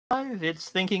live? It's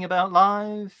thinking about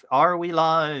live. Are we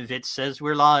live? It says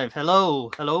we're live.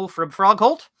 Hello. Hello from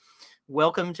Frogholt.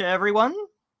 Welcome to everyone.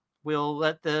 We'll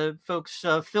let the folks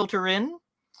filter in.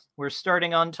 We're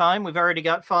starting on time. We've already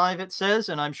got 5, it says,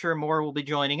 and I'm sure more will be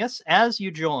joining us. As you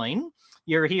join,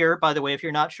 you're here, by the way, if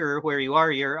you're not sure where you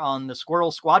are, you're on the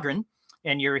Squirrel Squadron,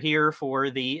 and you're here for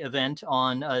the event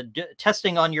on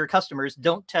testing on your customers.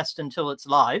 Don't test until it's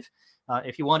live.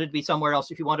 If you wanted to be somewhere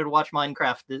else, if you wanted to watch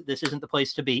Minecraft, this isn't the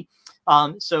place to be.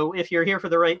 So if you're here for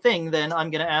the right thing, then I'm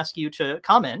going to ask you to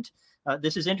comment.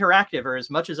 This is interactive, or as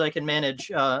much as I can manage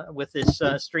with this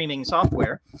streaming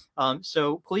software.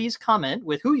 So please comment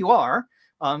with who you are,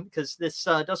 because this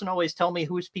doesn't always tell me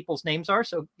whose people's names are.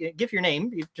 So give your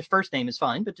name. Just first name is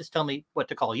fine, but just tell me what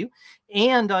to call you.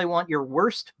 And I want your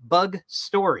worst bug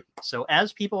story. So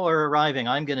as people are arriving,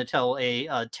 I'm going to tell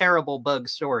a terrible bug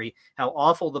story, how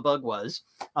awful the bug was.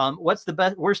 What's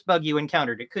the worst bug you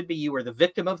encountered? It could be you were the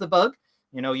victim of the bug.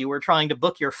 You know, you were trying to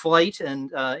book your flight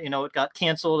and, you know, it got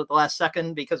canceled at the last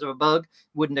second because of a bug,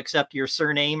 wouldn't accept your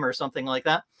surname or something like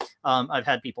that. I've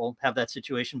had people have that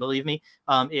situation, believe me.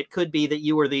 It could be that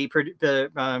you were the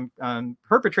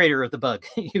perpetrator of the bug.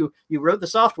 You wrote the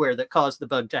software that caused the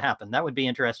bug to happen. That would be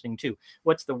interesting, too.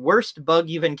 What's the worst bug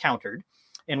you've encountered?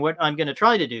 And what I'm going to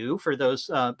try to do for those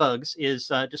bugs is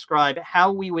describe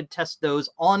how we would test those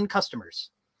on customers.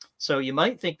 So you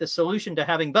might think the solution to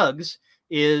having bugs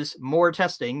is more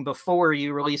testing before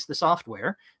you release the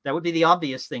software. That would be the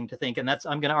obvious thing to think, and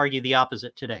I'm going to argue the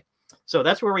opposite today. So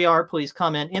that's where we are. Please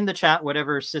comment in the chat,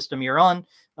 whatever system you're on.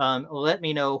 Let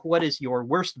me know, what is your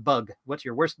worst bug? What's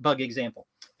your worst bug example?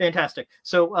 Fantastic.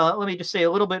 So let me just say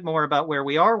a little bit more about where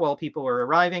we are while people are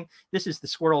arriving. This is the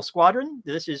Squirrel Squadron.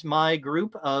 This is my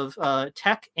group of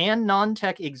tech and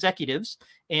non-tech executives,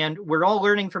 and we're all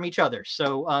learning from each other.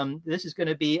 So this is going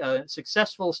to be a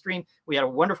successful stream. We had a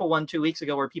wonderful one 2 weeks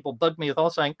ago where people bugged me with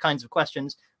all kinds of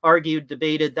questions, argued,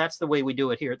 debated. That's the way we do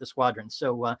it here at the Squadron.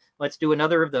 So let's do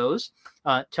another of those.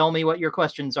 Tell me what your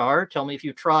questions are. Tell me if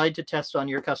you tried to test on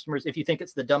your customers. If you think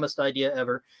it's the dumbest idea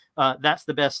ever, that's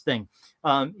the best thing.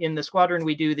 In the Squadron,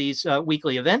 we do these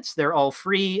weekly events. They're all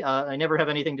free. I never have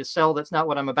anything to sell. That's not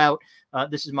what I'm about.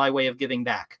 This is my way of giving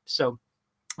back. So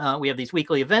we have these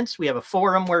weekly events. We have a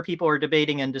forum where people are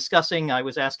debating and discussing. I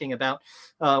was asking about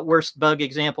worst bug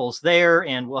examples there,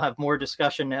 and we'll have more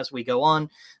discussion as we go on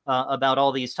about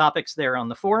all these topics there on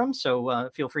the forum. So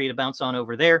feel free to bounce on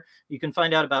over there. You can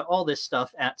find out about all this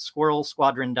stuff at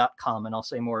SquirrelSquadron.com, and I'll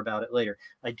say more about it later.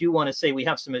 I do want to say we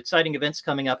have some exciting events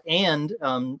coming up and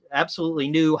absolutely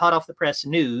new, hot off the press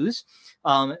news.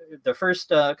 The first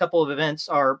couple of events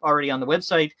are already on the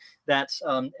website. That's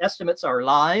estimates are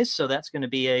lies. So that's going to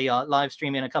be a live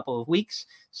stream in a couple of weeks.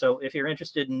 So if you're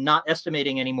interested in not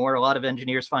estimating anymore, a lot of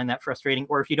engineers find that frustrating.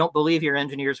 Or if you don't believe your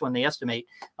engineers when they estimate,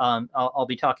 I'll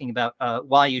be talking about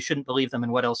why you shouldn't believe them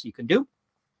and what else you can do.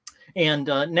 And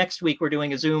next week, we're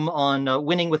doing a Zoom on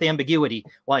winning with ambiguity,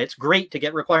 why it's great to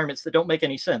get requirements that don't make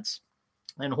any sense.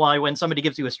 And why when somebody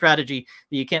gives you a strategy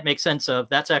that you can't make sense of,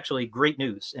 that's actually great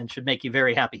news and should make you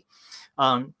very happy.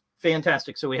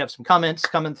 Fantastic. So we have some comments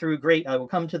coming through. Great. I will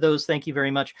come to those. Thank you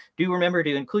very much. Do remember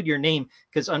to include your name,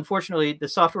 because unfortunately the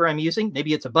software I'm using,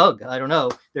 maybe it's a bug. I don't know.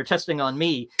 They're testing on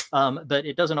me, but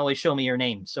it doesn't always show me your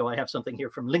name. So I have something here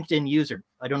from LinkedIn user.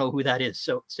 I don't know who that is.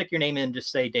 So stick your name in,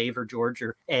 just say Dave or George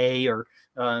or A, or,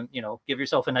 you know, give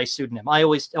yourself a nice pseudonym. I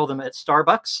always tell them at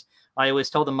Starbucks, I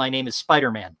always tell them my name is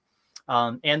Spider-Man.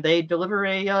 And they deliver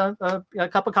a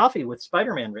cup of coffee with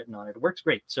Spider-Man written on it. It works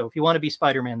great. So if you want to be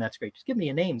Spider-Man, that's great. Just give me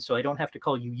a name so I don't have to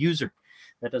call you user.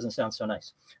 That doesn't sound so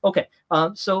nice. Okay,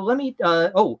 so let me,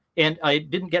 oh, and I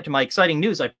didn't get to my exciting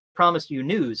news. I promised you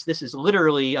news. This is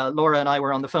literally, Laura and I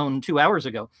were on the phone 2 hours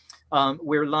ago.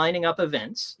 We're lining up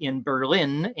events in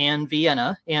Berlin and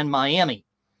Vienna and Miami.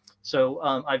 So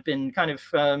I've been kind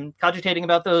of cogitating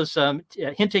about those,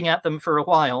 hinting at them for a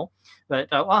while. But,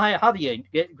 well, hi, Javier.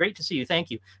 Great to see you. Thank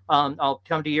you. I'll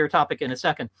come to your topic in a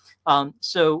second.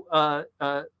 So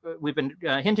we've been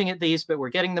hinting at these, but we're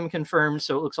getting them confirmed.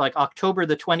 So it looks like October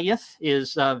the 20th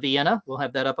is Vienna. We'll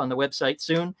have that up on the website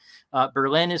soon.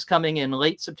 Berlin is coming in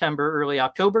late September, early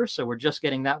October. So we're just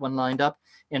getting that one lined up.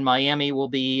 And Miami will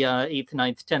be 8th,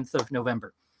 9th, 10th of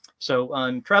November. So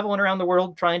I'm traveling around the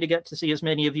world trying to get to see as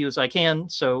many of you as I can.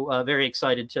 So very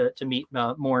excited to meet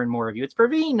more and more of you. It's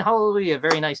Praveen. Hallelujah.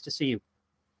 Very nice to see you.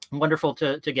 Wonderful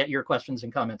to get your questions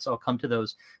and comments. I'll come to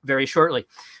those very shortly.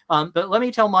 But let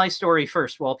me tell my story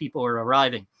first while people are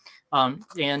arriving.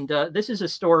 This is a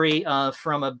story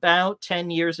from about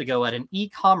 10 years ago at an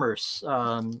e-commerce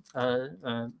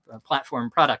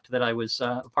platform product that I was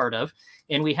a part of.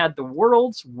 And we had the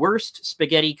world's worst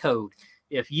spaghetti code.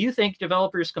 If you think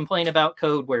developers complain about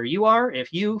code where you are,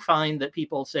 if you find that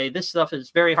people say this stuff is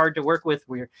very hard to work with,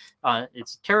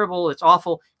 it's terrible, it's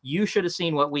awful, you should have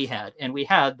seen what we had. And we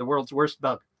had the world's worst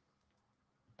bug.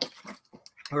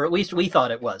 Or at least we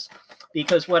thought it was.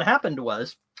 Because what happened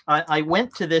was, I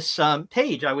went to this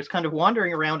page. I was kind of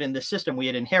wandering around in this system. We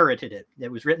had inherited it. It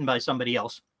was written by somebody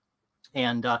else.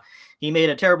 And he made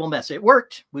a terrible mess. It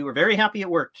worked. We were very happy it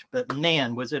worked. But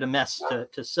man, was it a mess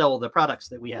to sell the products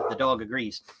that we had. The dog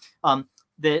agrees. And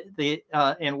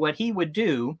what he would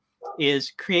do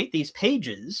is create these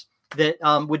pages that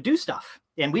would do stuff.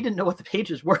 And we didn't know what the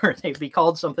pages were. They'd be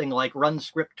called something like Run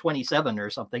Script 27 or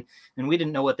something. And we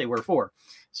didn't know what they were for.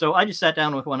 So I just sat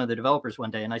down with one of the developers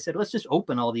one day and I said, let's just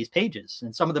open all these pages.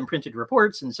 And some of them printed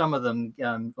reports and some of them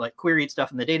like queried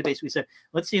stuff in the database. We said,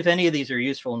 let's see if any of these are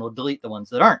useful and we'll delete the ones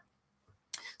that aren't.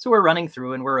 So we're running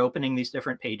through and we're opening these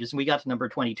different pages and we got to number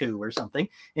 22 or something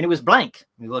and it was blank.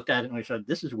 We looked at it and we said,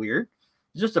 this is weird.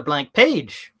 It's just a blank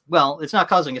page. Well, it's not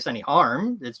causing us any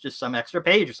harm. It's just some extra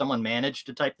page. If someone managed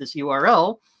to type this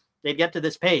URL, they'd get to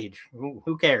this page.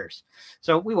 Who cares?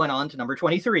 So we went on to number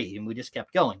 23 and we just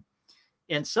kept going.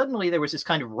 And suddenly there was this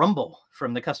kind of rumble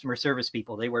from the customer service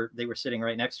people. They were sitting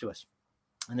right next to us.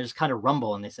 And there's kind of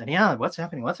rumble and they said, yeah, what's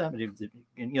happening? What's happening?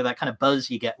 And, that kind of buzz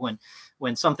you get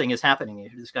when something is happening.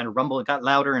 This kind of rumble, it got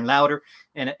louder and louder.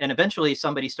 And eventually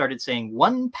somebody started saying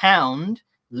 £1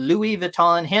 Louis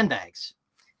Vuitton handbags.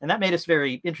 And that made us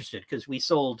very interested because we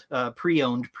sold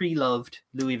pre-owned, pre-loved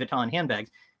Louis Vuitton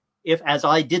handbags. If, as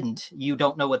I didn't, you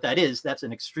don't know what that is, that's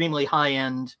an extremely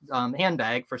high-end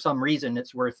handbag. For some reason,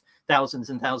 it's worth thousands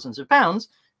and thousands of pounds.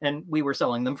 And we were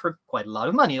selling them for quite a lot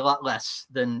of money, a lot less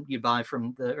than you'd buy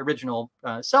from the original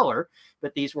seller.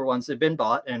 But these were ones that had been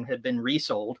bought and had been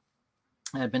resold,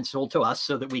 had been sold to us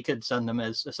so that we could sell them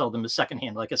as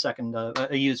secondhand, like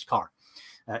a used car,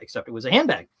 except it was a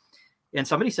handbag. And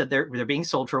somebody said they're being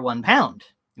sold for £1. And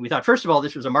we thought, first of all,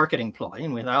 this was a marketing ploy.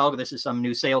 And we thought, oh, this is some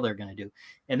new sale they're going to do.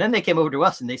 And then they came over to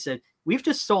us and they said, we've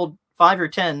just sold 5 or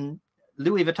 10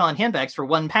 Louis Vuitton handbags for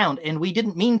 £1 and we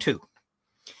didn't mean to.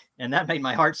 And that made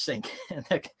my heart sink. And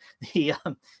the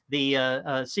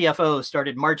CFO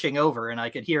started marching over and I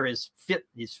could hear his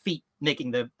feet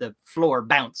making the floor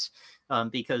bounce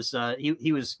because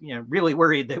he was really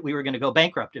worried that we were going to go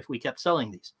bankrupt if we kept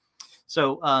selling these.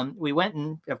 So we went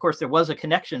and, of course, there was a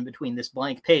connection between this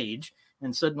blank page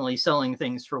and suddenly selling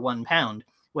things for £1.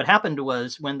 What happened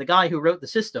was when the guy who wrote the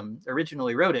system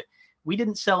originally wrote it, we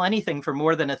didn't sell anything for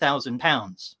more than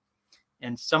 £1,000.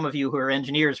 And some of you who are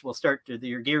engineers will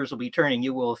your gears will be turning.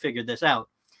 You will have figured this out.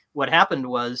 What happened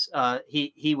was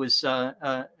he was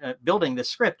building the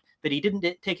script, but he didn't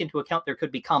take into account there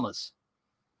could be commas.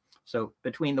 So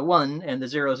between the 1 and the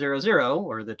 000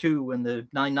 or the 2 and the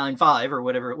 995 or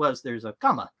whatever it was, there's a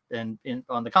comma. And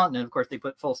on the continent, of course, they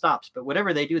put full stops. But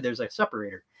whatever they do, there's a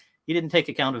separator. He didn't take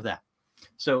account of that.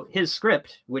 So his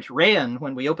script, which ran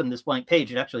when we opened this blank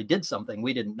page, it actually did something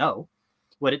we didn't know.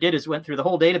 What it did is went through the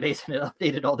whole database and it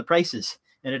updated all the prices.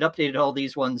 And it updated all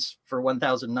these ones for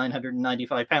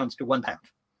 £1,995 to £1.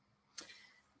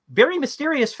 Very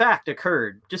mysterious fact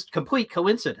occurred, just complete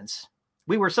coincidence.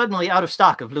 We were suddenly out of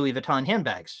stock of Louis Vuitton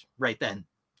handbags right then.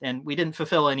 And we didn't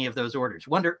fulfill any of those orders.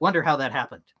 Wonder how that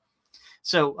happened.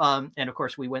 So, and of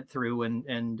course, we went through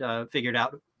and figured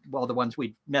out all the ones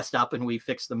we messed up and we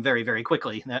fixed them very, very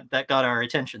quickly. That got our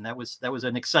attention. That was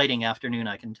an exciting afternoon,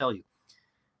 I can tell you.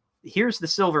 Here's the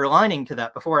silver lining to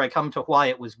that before I come to why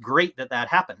it was great that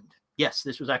happened. Yes,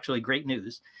 this was actually great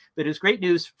news, but it was great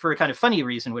news for a kind of funny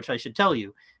reason, which I should tell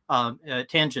you,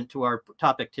 tangent to our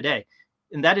topic today.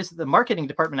 And that is the marketing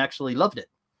department actually loved it.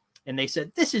 And they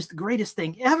said, this is the greatest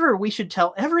thing ever. We should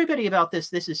tell everybody about this.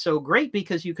 This is so great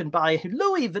because you can buy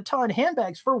Louis Vuitton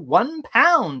handbags for £1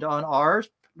 on our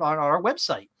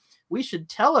website. We should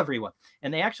tell everyone.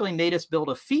 And they actually made us build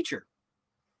a feature.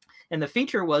 And the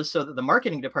feature was so that the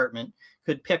marketing department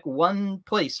could pick one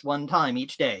place one time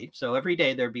each day. So every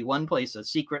day there'd be one place, a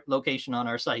secret location on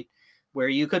our site where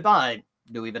you could buy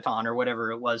Louis Vuitton or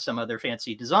whatever it was, some other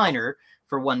fancy designer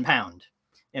for £1.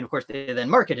 And of course, they then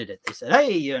marketed it. They said,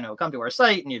 hey, come to our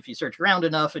site. And if you search around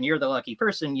enough and you're the lucky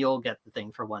person, you'll get the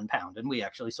thing for £1. And we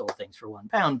actually sold things for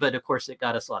 £1. But of course, it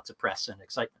got us lots of press and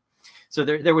excitement. So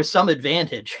there was some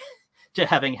advantage to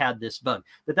having had this bug.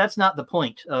 But that's not the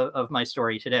point of my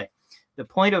story today. The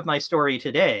point of my story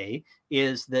today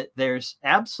is that there's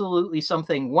absolutely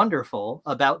something wonderful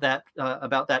about that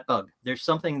bug. There's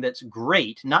something that's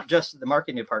great, not just the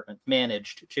marketing department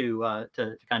managed to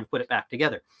kind of put it back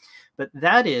together. But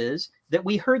that is that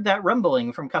we heard that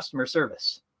rumbling from customer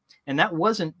service. And that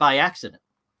wasn't by accident.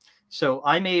 So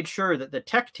I made sure that the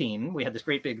tech team, we had this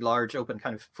great big, large, open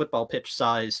kind of football pitch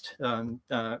sized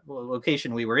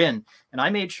location we were in. And I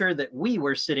made sure that we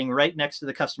were sitting right next to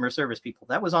the customer service people.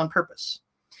 That was on purpose.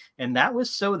 And that was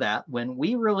so that when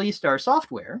we released our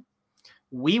software,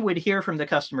 we would hear from the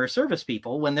customer service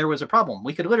people when there was a problem.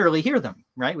 We could literally hear them,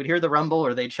 right? We'd hear the rumble,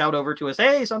 or they'd shout over to us,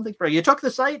 hey, something's broken. You took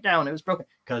the site down. It was broken.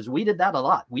 Because we did that a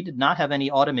lot. We did not have any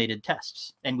automated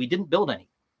tests, and we didn't build any,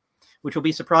 which will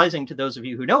be surprising to those of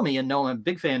you who know me and know I'm a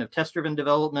big fan of test-driven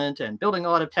development and building a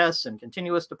lot of tests and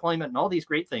continuous deployment and all these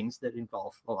great things that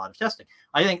involve a lot of testing.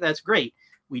 I think that's great.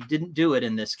 We didn't do it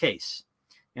in this case.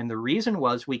 And the reason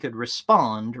was we could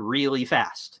respond really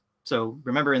fast. So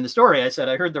remember in the story, I said,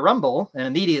 I heard the rumble, and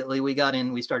immediately we got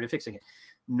in, we started fixing it.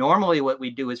 Normally what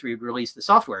we'd do is we'd release the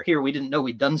software. Here, we didn't know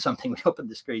we'd done something. We opened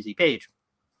this crazy page.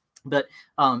 But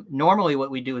normally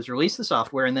what we do is release the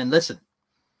software and then listen.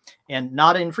 And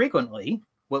not infrequently,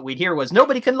 what we'd hear was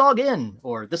nobody can log in,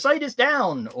 or the site is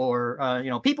down, or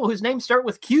people whose names start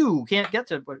with Q can't get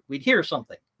to. We'd hear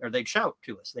something, or they'd shout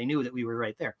to us. They knew that we were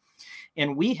right there,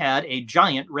 and we had a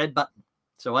giant red button.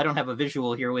 So I don't have a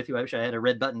visual here with you. I wish I had a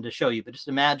red button to show you, but just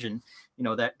imagine,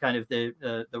 that kind of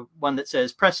the one that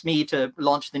says press me to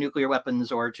launch the nuclear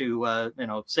weapons, or to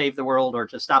save the world, or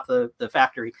to stop the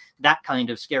factory. That kind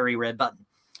of scary red button.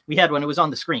 We had one. It was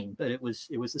on the screen, but it was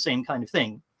the same kind of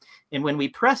thing. And when we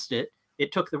pressed it,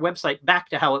 it took the website back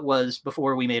to how it was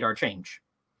before we made our change.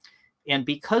 And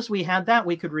because we had that,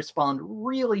 we could respond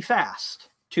really fast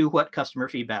to what customer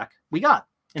feedback we got.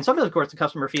 And sometimes, of course, the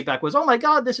customer feedback was, oh my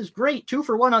God, this is great. 2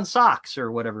 for 1 on socks,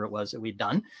 or whatever it was that we'd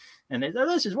done. And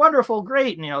this is wonderful,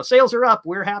 great. And, sales are up,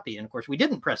 we're happy. And of course, we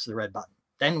didn't press the red button.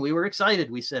 Then we were excited.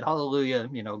 We said, hallelujah,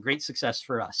 great success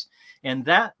for us. And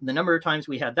that the number of times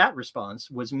we had that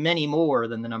response was many more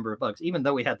than the number of bugs, even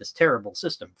though we had this terrible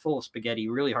system, full of spaghetti,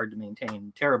 really hard to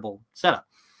maintain, terrible setup.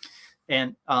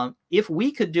 And if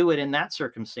we could do it in that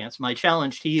circumstance, my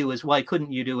challenge to you is, why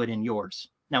couldn't you do it in yours?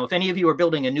 Now, if any of you are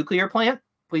building a nuclear plant,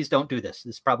 please don't do this.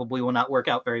 This probably will not work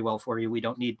out very well for you. We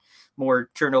don't need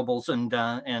more Chernobyls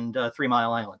and 3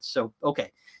 Mile Islands. So,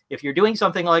 okay. If you're doing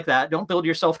something like that, don't build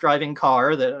your self-driving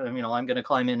car that, I'm going to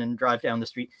climb in and drive down the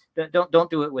street. Don't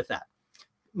do it with that.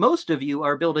 Most of you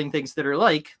are building things that are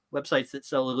like websites that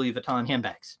sell Louis Vuitton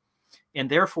handbags. And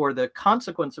therefore, the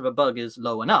consequence of a bug is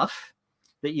low enough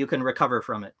that you can recover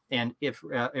from it. And if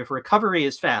recovery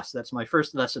is fast, that's my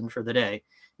first lesson for the day.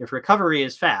 If recovery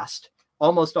is fast,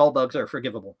 almost all bugs are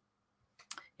forgivable.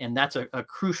 And that's a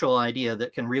crucial idea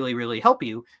that can really, really help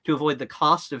you to avoid the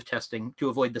cost of testing, to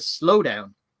avoid the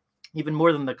slowdown. Even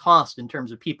more than the cost in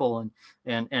terms of people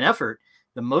and effort,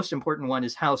 the most important one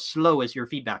is how slow is your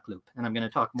feedback loop. And I'm going to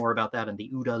talk more about that in the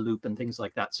OODA loop and things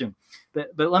like that soon.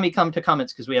 But let me come to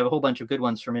comments, because we have a whole bunch of good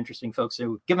ones from interesting folks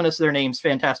who have given us their names.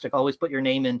 Fantastic. Always put your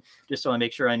name in just so I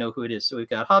make sure I know who it is. So we've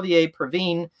got Javier,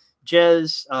 Praveen,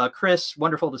 Jez, Chris.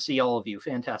 Wonderful to see all of you.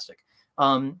 Fantastic.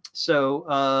 Let's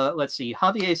see.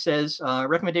 Javier says,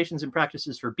 recommendations and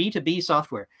practices for B2B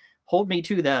software. Hold me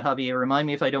to that, Javier. Remind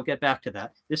me if I don't get back to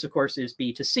that. This, of course, is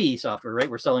B2C software, right?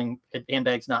 We're selling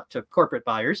handbags not to corporate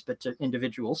buyers, but to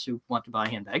individuals who want to buy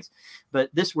handbags. But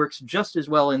this works just as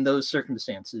well in those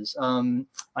circumstances.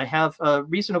 I have a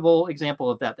reasonable example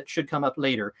of that should come up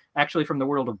later, actually from the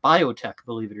world of biotech,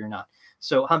 believe it or not.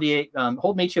 So, Javier,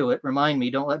 hold me to it. Remind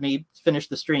me. Don't let me finish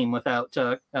the stream without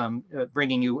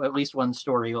bringing you at least one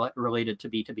story related to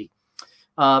B2B.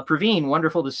 Praveen,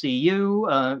 wonderful to see you.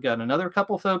 Got another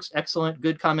couple folks. Excellent.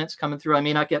 Good comments coming through. I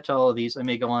may not get to all of these. I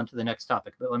may go on to the next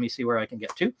topic, but let me see where I can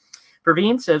get to.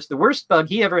 Praveen says the worst bug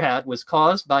he ever had was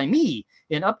caused by me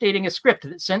in updating a script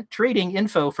that sent trading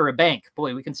info for a bank.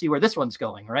 Boy, we can see where this one's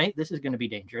going, right? This is going to be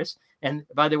dangerous. And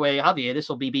by the way, Javier, this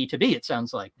will be B2B, it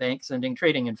sounds like. Bank sending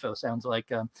trading info sounds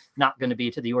like not going to be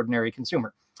to the ordinary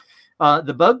consumer.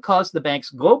 The bug caused the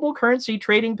bank's global currency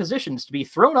trading positions to be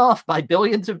thrown off by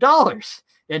billions of dollars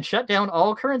and shut down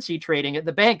all currency trading at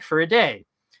the bank for a day.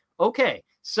 Okay,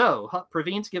 so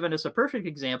Praveen's given us a perfect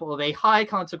example of a high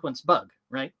consequence bug,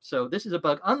 right? So this is a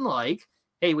bug unlike,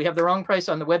 hey, we have the wrong price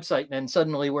on the website and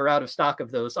suddenly we're out of stock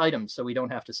of those items, so we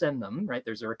don't have to send them, right?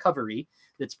 There's a recovery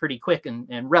that's pretty quick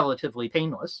and relatively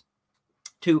painless.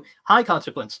 To high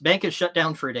consequence, bank is shut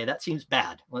down for a day. That seems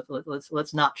bad.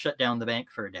 Let's not shut down the bank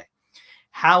for a day.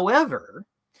 However,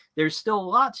 there's still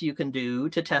lots you can do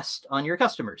to test on your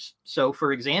customers. So,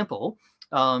 for example,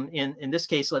 in this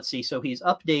case, let's see. So he's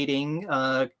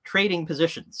updating trading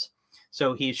positions.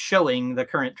 So he's showing the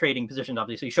current trading position,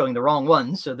 obviously showing the wrong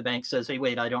ones. So the bank says, hey,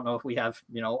 wait, I don't know if we have,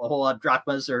 a whole lot of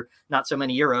drachmas or not so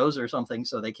many euros or something,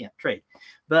 so they can't trade.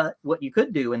 But what you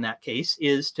could do in that case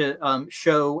is to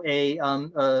show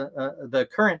the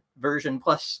current version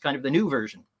plus kind of the new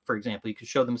version. For example, you could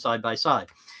show them side by side.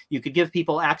 You could give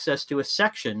people access to a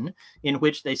section in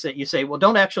which you say, well,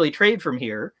 don't actually trade from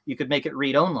here. You could make it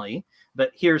read only,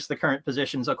 but here's the current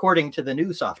positions according to the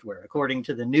new software, according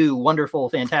to the new wonderful,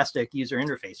 fantastic user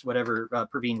interface, whatever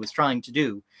Praveen was trying to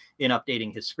do in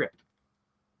updating his script.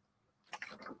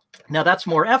 Now that's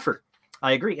more effort.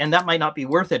 I agree. And that might not be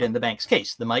worth it in the bank's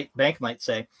case. The bank might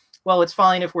say, well, it's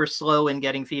fine if we're slow in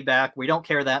getting feedback. We don't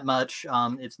care that much.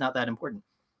 It's not that important.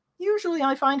 Usually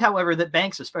I find, however, that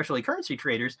banks, especially currency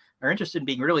traders, are interested in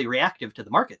being really reactive to the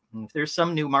market. And if there's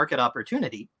some new market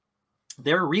opportunity,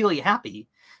 they're really happy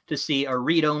to see a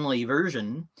read-only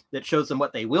version that shows them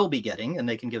what they will be getting, and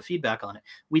they can give feedback on it.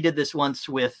 We did this once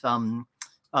with a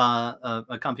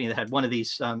company that had one of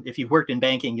these. If you've worked in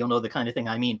banking, you'll know the kind of thing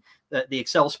I mean. The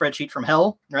Excel spreadsheet from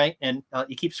hell, right? And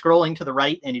you keep scrolling to the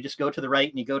right, and you just go to the right,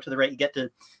 and you go to the right, you get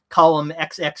to column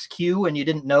XXQ, and you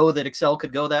didn't know that Excel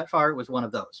could go that far. It was one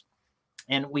of those.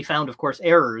 And we found, of course,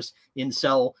 errors in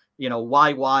cell,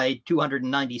 YY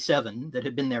 297 that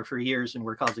had been there for years and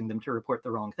were causing them to report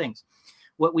the wrong things.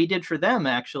 What we did for them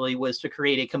actually was to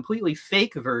create a completely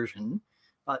fake version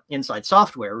inside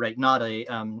software, right? Not a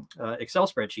Excel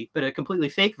spreadsheet, but a completely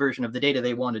fake version of the data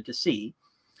they wanted to see.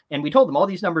 And we told them all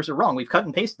these numbers are wrong. We've cut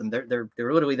and pasted them. They're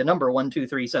literally the number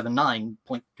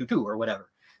 12379.22 or whatever,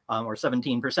 or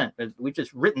 17%. But we've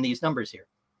just written these numbers here.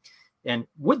 And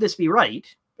would this be right?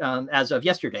 As of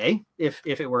yesterday, if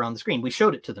it were on the screen, we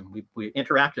showed it to them we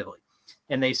interactively,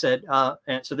 and they said,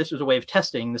 and so this was a way of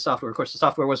testing the software. Of course, the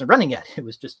software wasn't running yet; it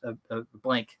was just a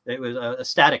blank. It was a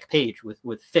static page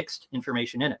with fixed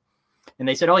information in it. And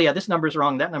they said, "Oh yeah, this number's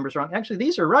wrong, that number's wrong. Actually,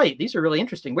 these are right. These are really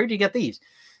interesting. Where did you get these?"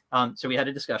 So we had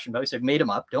a discussion, but we said, "Made them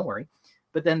up. Don't worry."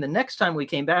 But then the next time we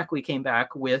came back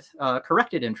with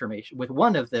corrected information, with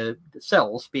one of the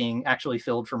cells being actually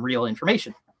filled from real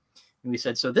information. And we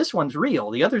said, so this one's real.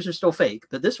 The others are still fake,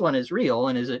 but this one is real.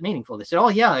 And is it meaningful? They said, oh,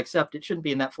 yeah, except it shouldn't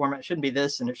be in that format. It shouldn't be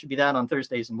this, and it should be that on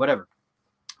Thursdays and whatever.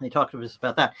 They talked to us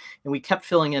about that. And we kept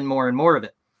filling in more and more of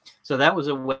it. So that was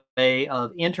a way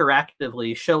of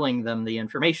interactively showing them the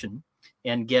information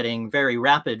and getting very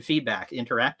rapid feedback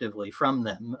interactively from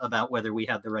them about whether we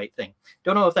had the right thing.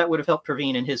 Don't know if that would have helped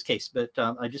Praveen in his case, but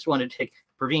I just wanted to take,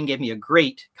 Praveen gave me a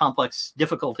great, complex,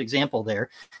 difficult example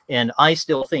there, and I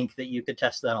still think that you could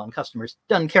test that on customers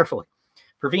done carefully.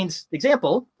 Praveen's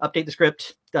example, update the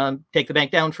script, take the bank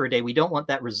down for a day. We don't want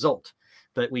that result,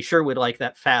 but we sure would like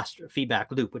that fast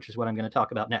feedback loop, which is what I'm going to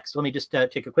talk about next. Let me just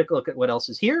take a quick look at what else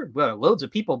is here. Well, loads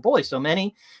of people. Boy, so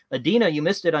many. Adina, you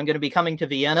missed it. I'm going to be coming to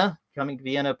Vienna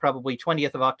probably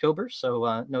 20th of October.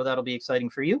 So no, that'll be exciting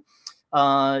for you.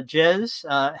 Jez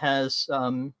has...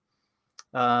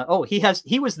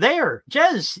 he was there.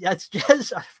 Jez, that's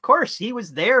Jez. Of course, he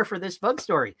was there for this bug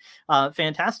story.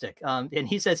 Fantastic. And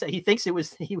he says that he thinks he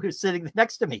was sitting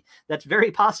next to me. That's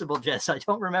very possible, Jez. I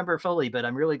don't remember fully, but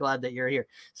I'm really glad that you're here.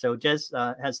 So Jez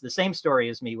has the same story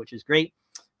as me, which is great.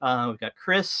 We've got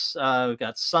Chris, we've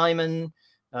got Simon,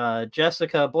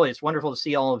 Jessica. Boy, it's wonderful to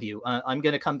see all of you. I'm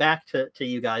going to come back to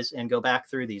you guys and go back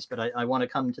through these, but I want to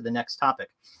come to the next topic,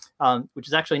 which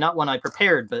is actually not one I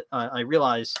prepared, but I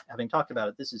realize, having talked about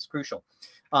it, this is crucial.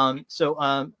 If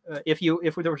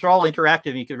there was all interactive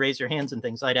and you could raise your hands and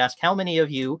things, I'd ask how many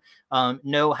of you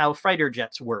know how fighter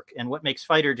jets work and what makes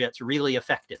fighter jets really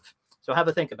effective. So have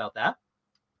a think about that.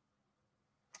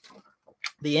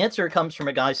 The answer comes from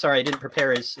a guy, sorry, I didn't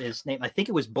prepare his name. I think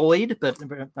it was Boyd, but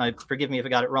forgive me if I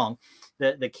got it wrong.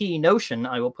 The key notion,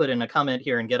 I will put in a comment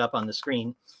here and get up on the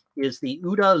screen, is the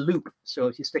OODA loop. So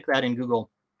if you stick that in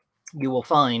Google, you will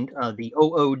find the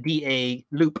OODA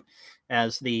loop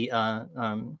as the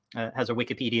has a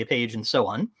Wikipedia page and so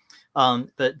on.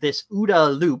 But this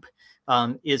OODA loop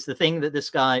is the thing that this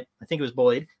guy, I think it was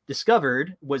Boyd,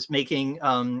 discovered was making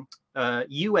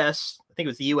U.S., I think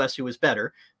it was the U.S. who was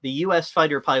better. The U.S.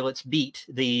 fighter pilots beat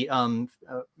the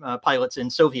pilots in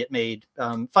Soviet-made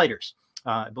fighters.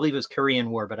 I believe it was Korean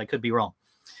War, but I could be wrong.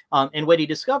 And what he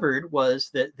discovered was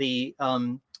that the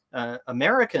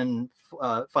American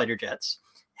fighter jets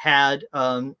had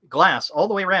glass all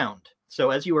the way around.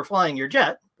 So as you were flying your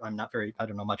jet, I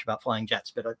don't know much about flying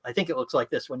jets, but I think it looks like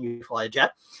this when you fly a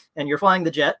jet, and you're flying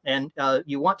the jet, and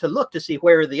you want to look to see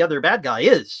where the other bad guy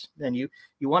is. And you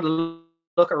want to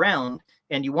look around,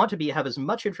 and you want to have as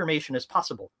much information as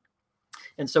possible.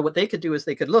 And so what they could do is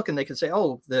they could look and they could say,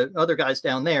 oh, the other guy's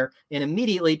down there, and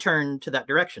immediately turn to that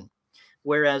direction.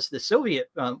 whereas the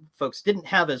Soviet folks didn't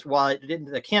have as wide,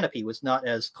 the canopy was not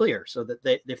as clear, so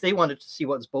that if they wanted to see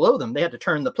what was below them, they had to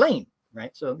turn the plane,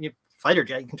 right? So you fighter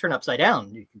jet, you can turn upside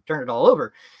down, you can turn it all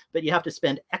over, but you have to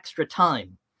spend extra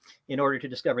time in order to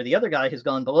discover the other guy has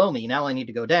gone below me. Now I need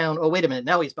to go down. Oh, wait a minute.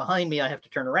 Now he's behind me. I have to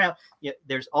turn around.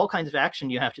 There's all kinds of action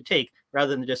you have to take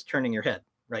rather than just turning your head,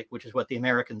 right? Which is what the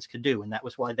Americans could do. And that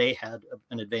was why they had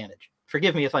an advantage.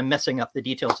 Forgive me if I'm messing up the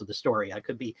details of the story. It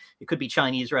could be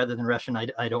Chinese rather than Russian.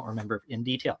 I don't remember in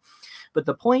detail. But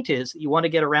the point is you want to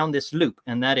get around this loop.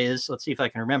 And that is, let's see if I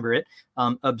can remember it.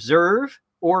 Observe,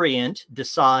 orient,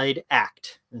 decide,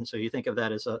 act. And so you think of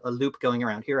that as a loop going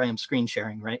around. Here I am screen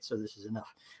sharing, right? So this is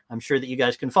enough. I'm sure that you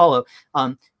guys can follow.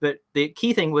 But the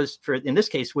key thing was, in this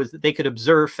case, was that they could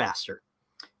observe faster.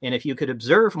 And if you could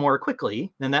observe more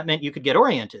quickly, then that meant you could get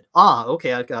oriented. Ah,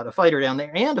 okay, I've got a fighter down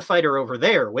there and a fighter over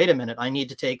there. Wait a minute, I need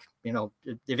to take,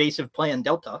 evasive plan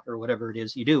delta or whatever it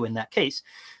is you do in that case,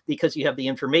 because you have the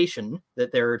information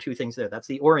that there are two things there. That's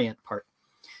the orient part.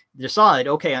 Decide,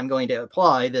 okay, I'm going to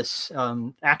apply this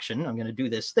action, I'm going to do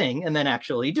this thing, and then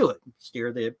actually do it,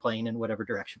 steer the plane in whatever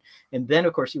direction. And then,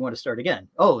 of course, you want to start again.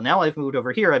 Oh, now I've moved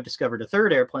over here, I've discovered a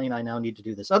third airplane, I now need to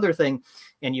do this other thing,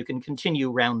 and you can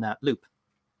continue around that loop.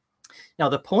 Now,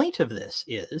 the point of this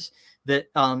is that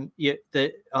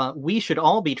we should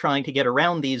all be trying to get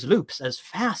around these loops as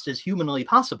fast as humanly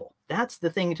possible. That's the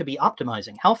thing to be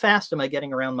optimizing. How fast am I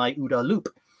getting around my OODA loop?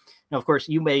 Now, of course,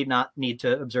 you may not need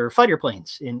to observe fighter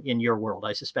planes in your world.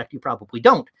 I suspect you probably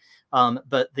don't.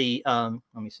 But let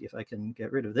me see if I can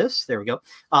get rid of this. There we go.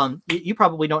 You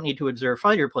probably don't need to observe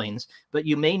fighter planes, but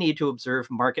you may need to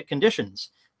observe market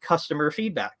conditions, customer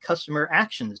feedback, customer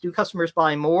actions. Do customers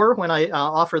buy more when I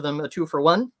offer them a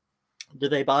 2-for-1? Do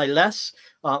they buy less?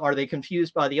 Are they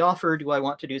confused by the offer? Do I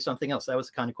want to do something else? That was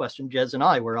the kind of question Jez and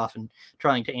I were often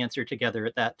trying to answer together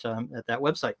at that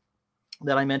website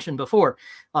that I mentioned before.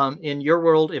 In your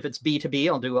world, if it's B2B,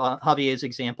 I'll do Javier's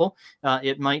example.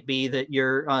 It might be that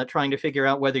you're trying to figure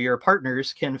out whether your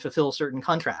partners can fulfill certain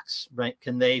contracts, right?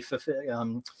 Can they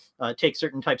take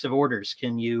certain types of orders?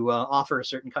 Can you offer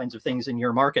certain kinds of things in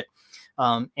your market?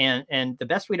 And the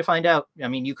best way to find out, I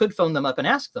mean, you could phone them up and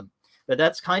ask them, but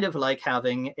that's kind of like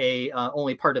having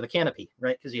only part of the canopy,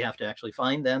 right? Because you have to actually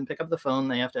find them, pick up the phone,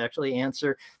 they have to actually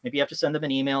answer. Maybe you have to send them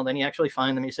an email, then you actually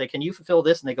find them. You say, can you fulfill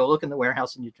this? And they go look in the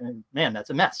warehouse and you, man, that's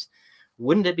a mess.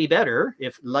 Wouldn't it be better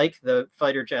if, like the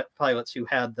fighter jet pilots who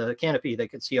had the canopy they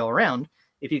could see all around,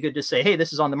 if you could just say, hey,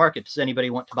 this is on the market. Does anybody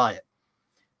want to buy it?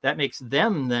 That makes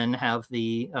them then have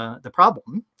the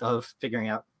problem of figuring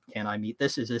out, can I meet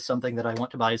this? Is this something that I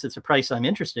want to buy? Is this a price I'm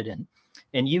interested in?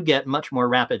 And you get much more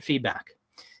rapid feedback.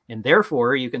 And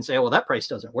therefore, you can say, oh, well, that price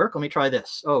doesn't work. Let me try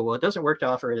this. Oh, well, it doesn't work to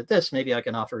offer it at this. Maybe I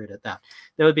can offer it at that.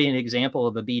 That would be an example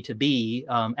of a B2B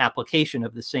application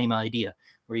of the same idea,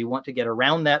 where you want to get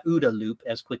around that OODA loop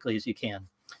as quickly as you can.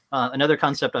 Another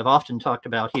concept I've often talked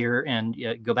about here, and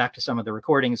go back to some of the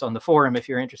recordings on the forum if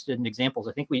you're interested in examples.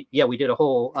 I think we did a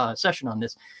whole session on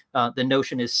this. The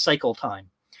notion is cycle time.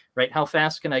 Right? How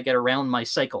fast can I get around my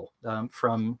cycle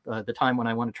from the time when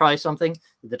I want to try something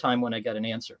to the time when I get an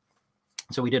answer?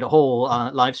 So we did a whole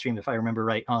live stream, if I remember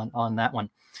right, on that one.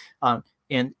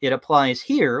 And it applies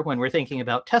here when we're thinking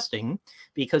about testing,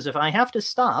 because if I have to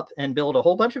stop and build a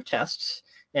whole bunch of tests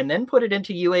and then put it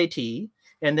into UAT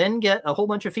and then get a whole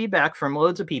bunch of feedback from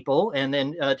loads of people and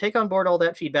then take on board all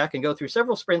that feedback and go through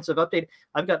several sprints of update.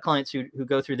 I've got clients who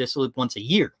go through this loop once a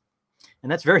year,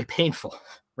 and that's very painful.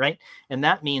 Right? And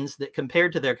that means that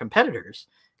compared to their competitors,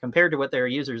 compared to what their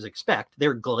users expect,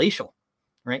 they're glacial,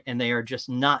 right? And they are just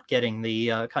not getting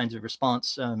the kinds of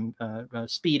response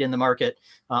speed in the market,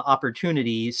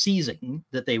 opportunity seizing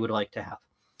that they would like to have.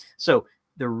 So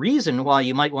the reason why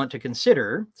you might want to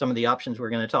consider some of the options we're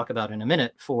going to talk about in a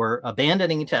minute for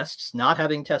abandoning tests, not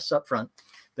having tests up front,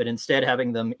 but instead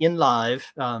having them in live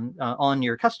on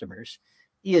your customers,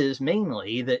 is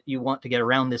mainly that you want to get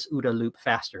around this OODA loop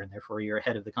faster, and therefore you're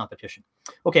ahead of the competition.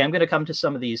 Okay, I'm going to come to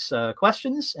some of these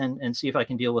questions and see if I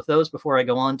can deal with those before I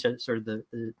go on to sort of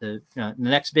the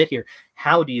next bit here.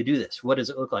 How do you do this? What does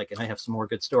it look like? And I have some more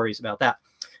good stories about that.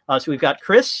 So we've got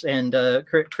Chris, and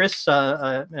Chris,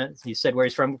 he said where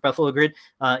he's from, Buffalo Grid.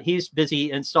 He's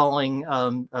busy installing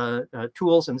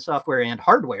tools and software and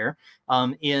hardware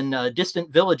in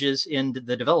distant villages in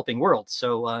the developing world.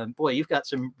 So, boy, you've got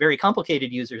some very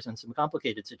complicated users and some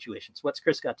complicated situations. What's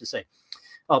Chris got to say?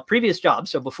 Previous job,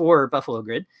 so before Buffalo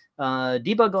Grid,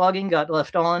 debug logging got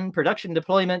left on, production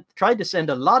deployment, tried to send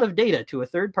a lot of data to a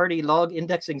third-party log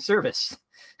indexing service.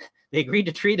 They agreed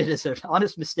to treat it as an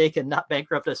honest mistake and not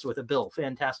bankrupt us with a bill.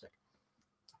 Fantastic.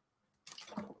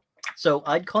 So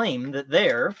I'd claim that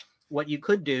there, what you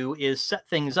could do is set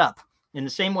things up in the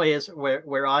same way as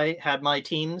where I had my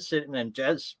teams sit, and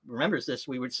Jez remembers this,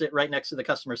 we would sit right next to the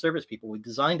customer service people. We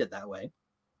designed it that way.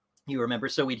 You remember,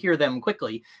 so we'd hear them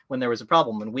quickly when there was a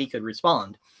problem and we could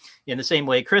respond. In the same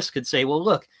way, Chris could say, well,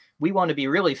 look, we want to be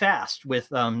really fast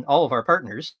with all of our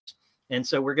partners. And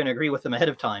so we're going to agree with them ahead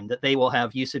of time that they will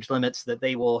have usage limits, that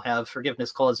they will have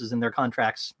forgiveness clauses in their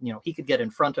contracts. You know, he could get in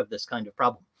front of this kind of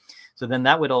problem. So then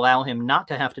that would allow him not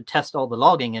to have to test all the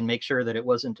logging and make sure that it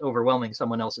wasn't overwhelming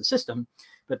someone else's system,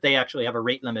 but they actually have a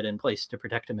rate limit in place to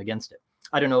protect him against it.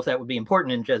 I don't know if that would be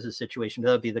important in Jez's situation, but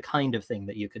that would be the kind of thing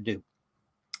that you could do.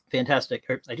 Fantastic.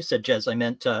 I just said Jez.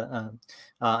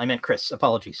 I meant Chris.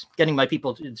 Apologies. Getting my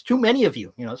people. It's too many of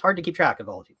you. You know, it's hard to keep track of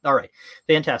all of you. All right.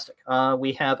 Fantastic.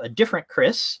 We have a different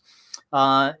Chris.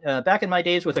 Back in my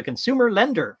days with a consumer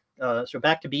lender, so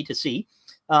back to B2C,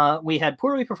 we had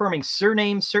poorly performing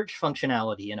surname search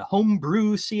functionality in a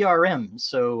homebrew CRM.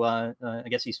 So I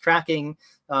guess he's tracking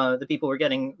the people who are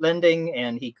getting lending,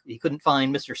 and he couldn't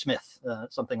find Mr. Smith,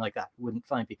 something like that. Wouldn't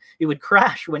find people. It would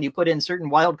crash when you put in certain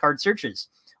wildcard searches.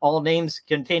 All names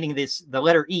containing the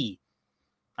letter E.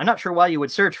 I'm not sure why you would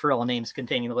search for all names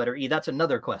containing the letter E. That's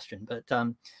another question.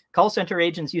 But call center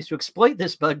agents used to exploit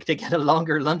this bug to get a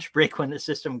longer lunch break when the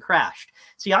system crashed.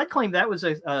 See, I'd claim that was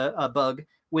a bug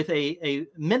with a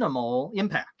minimal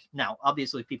impact. Now,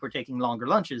 obviously, if people are taking longer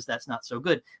lunches, that's not so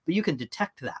good. But you can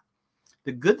detect that.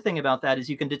 The good thing about that is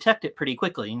you can detect it pretty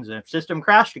quickly. The system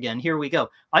crashed again. Here we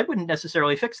go. I wouldn't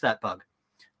necessarily fix that bug.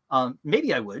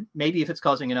 Maybe I would. Maybe if it's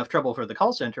causing enough trouble for the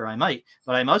call center, I might.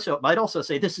 But I might also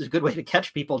say this is a good way to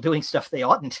catch people doing stuff they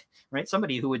oughtn't. Right?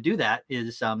 Somebody who would do that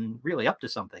is really up to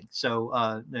something.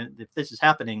 So if this is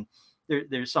happening,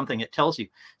 there's something it tells you.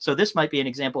 So this might be an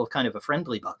example of kind of a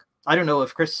friendly bug. I don't know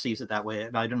if Chris sees it that way.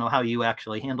 I don't know how you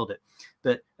actually handled it.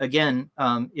 But again,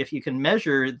 if you can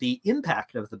measure the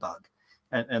impact of the bug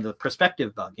and the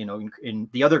prospective bug, you know, in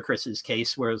the other Chris's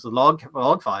case, whereas the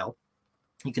log file,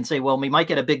 you can say, well, we might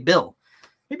get a big bill.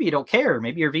 Maybe you don't care.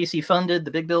 Maybe you're VC funded.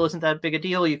 The big bill isn't that big a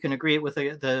deal. You can agree it with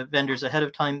the vendors ahead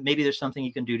of time. Maybe there's something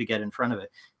you can do to get in front of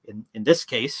it. In this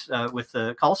case, with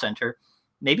the call center,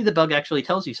 maybe the bug actually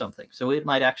tells you something. So it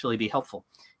might actually be helpful.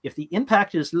 If the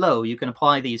impact is low, you can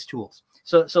apply these tools.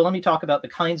 So let me talk about the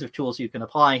kinds of tools you can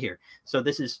apply here. So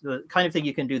this is the kind of thing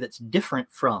you can do that's different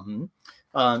from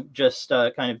just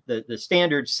kind of the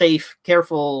standard, safe,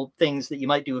 careful things that you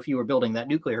might do if you were building that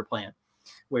nuclear plant,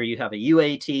 where you have a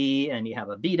UAT and you have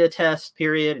a beta test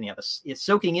period and you have a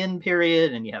soaking in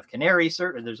period and you have canary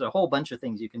cert. There's a whole bunch of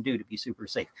things you can do to be super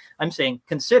safe. I'm saying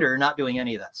consider not doing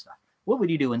any of that stuff. What would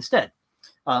you do instead?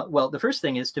 Well, the first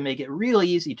thing is to make it really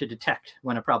easy to detect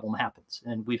when a problem happens.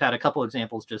 And we've had a couple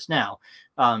examples just now.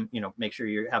 You know, make sure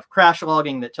you have crash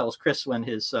logging that tells Chris when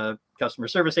his customer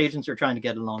service agents are trying to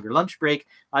get a longer lunch break.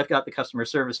 I've got the customer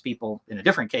service people in a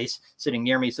different case sitting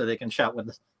near me so they can shout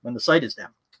when the site is down.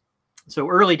 So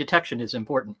early detection is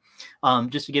important.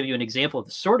 Just to give you an example of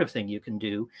the sort of thing you can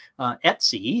do,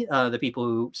 Etsy, the people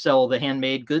who sell the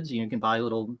handmade goods, you can buy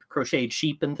little crocheted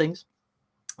sheep and things.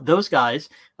 Those guys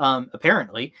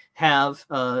apparently have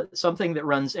something that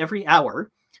runs every hour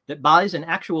that buys an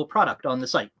actual product on the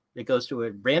site. It goes to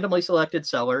a randomly selected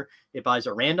seller. It buys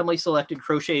a randomly selected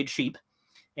crocheted sheep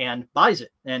and buys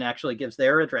it and actually gives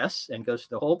their address and goes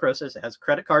through the whole process. It has a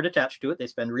credit card attached to it. They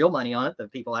spend real money on it. The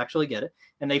people actually get it,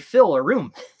 and they fill a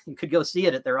room. You could go see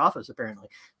it at their office, apparently.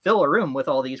 Fill a room with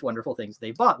all these wonderful things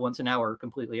they bought once an hour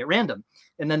completely at random,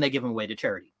 and then they give them away to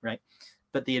charity, right?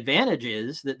 But the advantage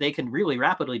is that they can really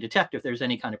rapidly detect if there's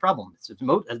any kind of problem. It's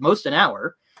at most an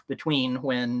hour between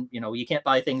when, you know, you can't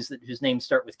buy things whose names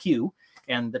start with Q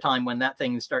and the time when that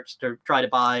thing starts to try to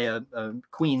buy a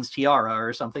queen's tiara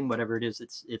or something, whatever it is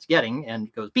it's getting,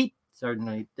 and goes beep,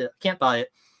 suddenly can't buy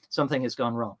it, something has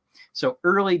gone wrong. So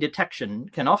early detection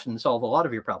can often solve a lot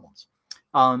of your problems.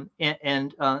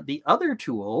 The other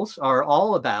tools are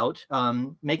all about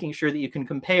making sure that you can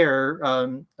compare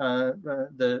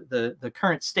the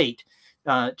current state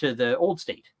to the old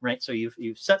state, right? So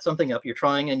you've set something up, you're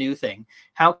trying a new thing.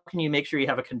 How can you make sure you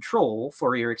have a control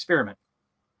for your experiment?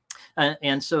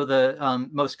 And so the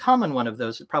most common one of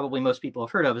those that probably most people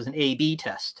have heard of is an A/B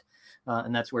test.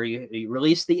 And that's where you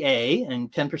release the A, and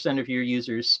 10% of your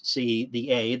users see the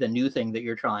A, the new thing that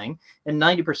you're trying, and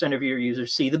 90% of your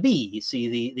users see the B,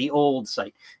 see the old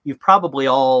site. You've probably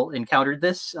all encountered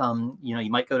this. You know,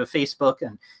 you might go to Facebook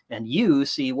and you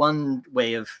see one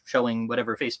way of showing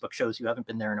whatever Facebook shows you. Haven't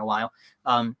been there in a while.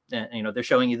 You know, they're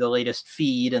showing you the latest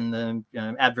feed and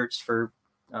the adverts for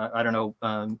I don't know,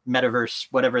 metaverse,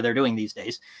 whatever they're doing these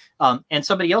days. And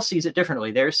somebody else sees it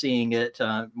differently. They're seeing it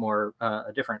more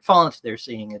a different font. They're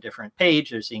seeing a different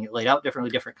page. They're seeing it laid out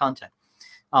differently, different content.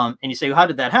 And you say, well, how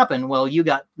did that happen? Well, you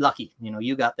got lucky. You know,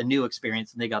 you got the new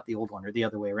experience and they got the old one, or the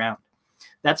other way around.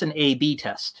 That's an A/B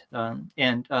test.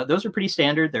 And those are pretty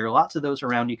standard. There are lots of those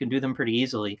around. You can do them pretty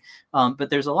easily. But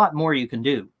there's a lot more you can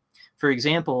do. For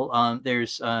example,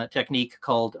 there's a technique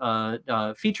called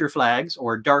feature flags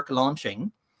or dark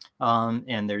launching.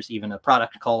 And there's even a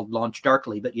product called Launch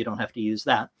Darkly, but you don't have to use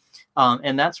that.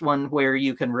 And that's one where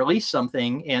you can release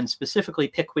something and specifically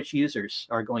pick which users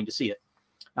are going to see it.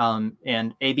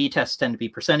 And A/B tests tend to be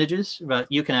percentages, but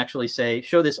you can actually say,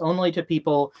 show this only to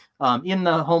people in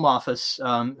the home office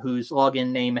whose login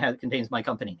name contains my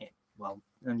company name. Well,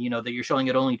 and you know that you're showing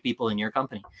it only to people in your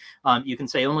company. You can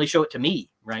say only show it to me,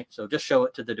 right? So just show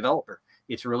it to the developer.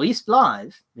 It's released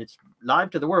live. It's live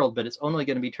to the world, but it's only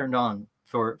going to be turned on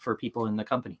for people in the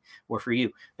company or for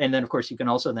you. And then, of course, you can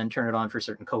also then turn it on for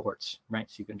certain cohorts, right?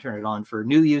 So you can turn it on for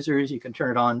new users. You can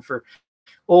turn it on for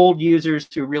old users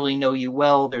who really know you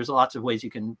well. There's lots of ways you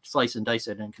can slice and dice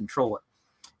it and control it.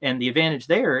 And the advantage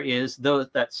there is, though,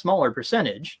 that smaller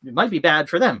percentage, it might be bad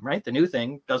for them, right? The new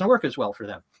thing doesn't work as well for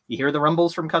them. You hear the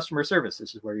rumbles from customer service.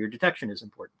 This is where your detection is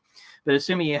important. But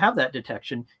assuming you have that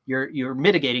detection, you're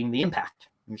mitigating the impact.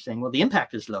 You're saying, well, the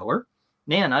impact is lower.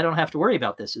 Man, I don't have to worry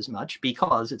about this as much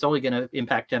because it's only going to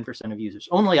impact 10% of users.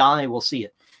 Only I will see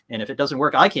it. And if it doesn't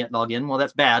work, I can't log in. Well,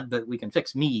 that's bad, but we can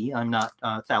fix me. I'm not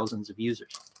thousands of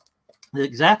users.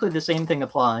 Exactly the same thing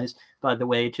applies, by the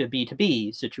way, to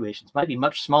B2B situations. Might be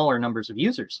much smaller numbers of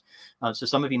users. So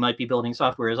some of you might be building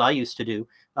software, as I used to do,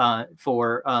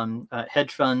 for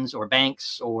hedge funds or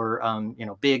banks or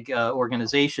big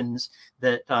organizations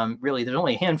that really there's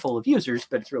only a handful of users,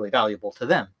 but it's really valuable to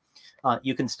them.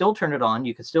 You can still turn it on.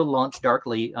 You can still launch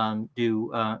darkly, do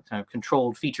kind of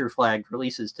controlled feature flag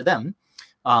releases to them.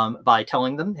 By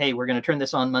telling them, hey, we're going to turn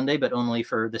this on Monday, but only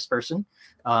for this person.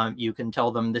 You can tell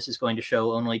them this is going to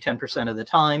show only 10% of the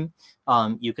time.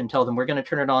 You can tell them we're going to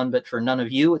turn it on, but for none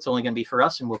of you, it's only going to be for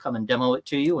us, and we'll come and demo it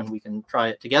to you, and we can try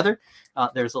it together.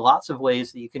 There's lots of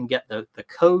ways that you can get the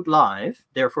code live,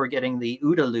 therefore getting the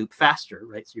OODA loop faster,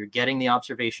 right? So you're getting the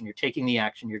observation, you're taking the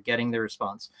action, you're getting the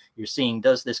response, you're seeing,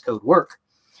 does this code work?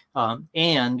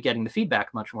 And getting the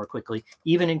feedback much more quickly,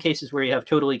 even in cases where you have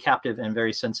totally captive and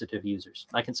very sensitive users.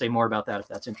 I can say more about that if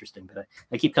that's interesting, but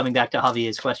I keep coming back to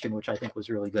Javier's question, which I think was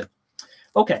really good.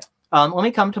 Okay, let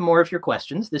me come to more of your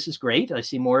questions. This is great. I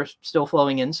see more still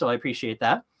flowing in, so I appreciate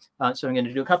that. So I'm going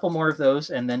to do a couple more of those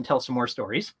and then tell some more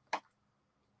stories.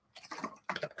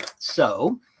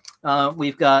 So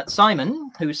we've got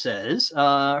Simon, who says,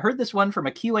 heard this one from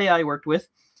a QA I worked with.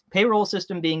 Payroll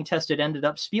system being tested ended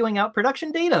up spewing out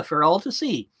production data for all to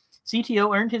see.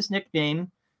 CTO earned his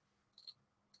nickname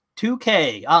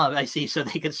 2K. Ah, I see. So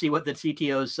they could see what the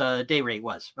CTO's day rate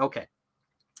was. Okay.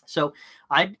 So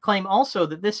I'd claim also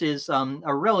that this is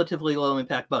a relatively low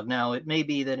impact bug. Now, it may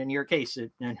be that in your case,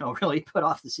 it really put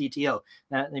off the CTO.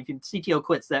 If your CTO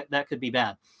quits, that could be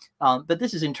bad. But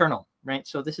this is internal, right?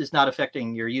 So this is not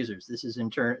affecting your users. This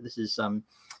is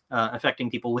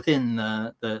affecting people within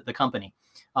the company.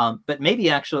 But maybe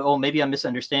actually, maybe I'm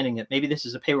misunderstanding it. Maybe this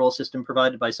is a payroll system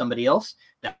provided by somebody else.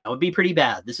 That would be pretty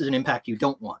bad. This is an impact you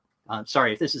don't want.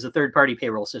 Sorry, if this is a third-party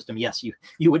payroll system, yes,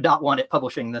 you would not want it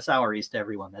publishing the salaries to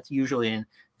everyone. That's usually a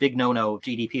big no-no.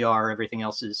 GDPR, everything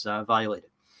else is violated.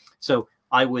 So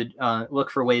I would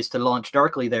look for ways to launch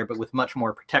darkly there, but with much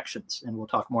more protections. And we'll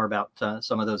talk more about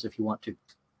some of those if you want to.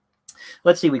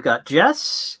 Let's see, we've got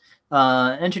Jess.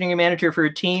 Engineering manager for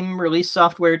a team released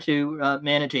software to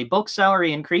manage a bulk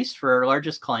salary increase for our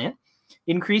largest client,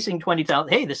 increasing 20,000.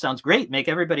 Hey, this sounds great. Make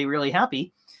everybody really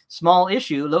happy. Small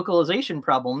issue, localization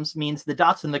problems means the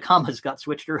dots and the commas got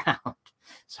switched around.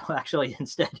 So actually,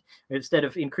 instead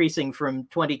of increasing from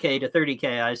 20K to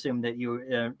 30K, I assume that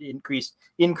you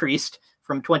increased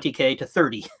from 20K to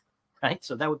 30. Right,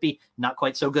 so that would be not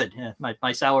quite so good.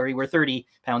 My salary were 30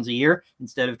 pounds a year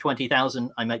instead of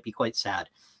 20,000. I might be quite sad.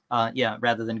 Yeah,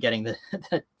 rather than getting the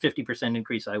 50%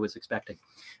 increase I was expecting.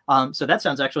 So that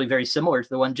sounds actually very similar to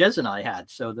the one Jez and I had.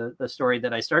 So the story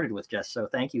that I started with, Jez. So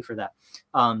thank you for that.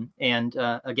 And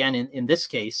again, in this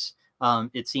case,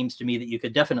 it seems to me that you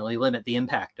could definitely limit the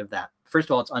impact of that. First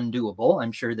of all, it's undoable.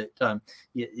 I'm sure that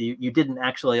you didn't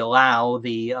actually allow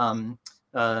the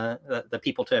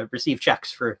people to receive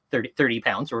checks for 30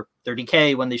 pounds or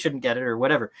 30K when they shouldn't get it or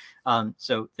whatever.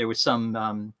 So there was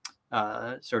some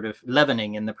sort of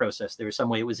leavening in the process. There was some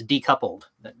way it was decoupled,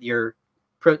 that your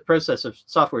process of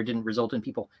software didn't result in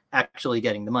people actually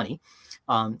getting the money.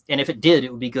 And if it did,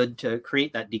 it would be good to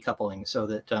create that decoupling so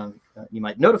that you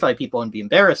might notify people and be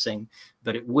embarrassing,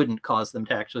 but it wouldn't cause them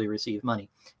to actually receive money.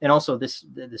 And also, this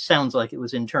sounds like it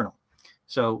was internal.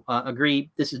 So agree,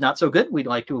 this is not so good. We'd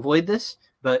like to avoid this,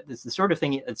 but it's the sort of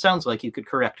thing it sounds like you could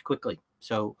correct quickly.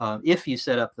 So if you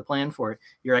set up the plan for it,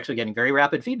 you're actually getting very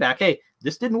rapid feedback. Hey,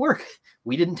 this didn't work.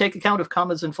 We didn't take account of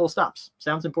commas and full stops.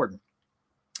 Sounds important.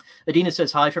 Adina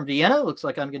says, hi from Vienna. Looks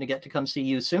like I'm going to get to come see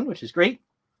you soon, which is great.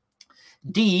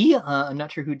 D, I'm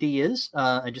not sure who D is.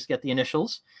 I just get the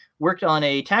initials. Worked on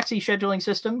a taxi scheduling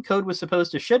system. Code was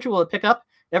supposed to schedule a pickup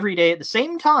every day at the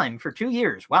same time for 2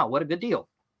 years. Wow, what a good deal.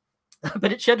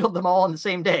 But it scheduled them all on the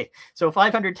same day. So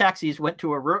 500 taxis went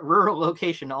to a rural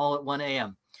location all at 1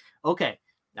 a.m. Okay,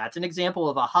 that's an example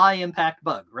of a high impact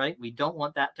bug, right? We don't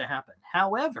want that to happen.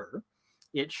 However,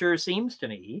 it sure seems to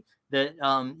me that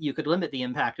you could limit the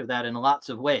impact of that in lots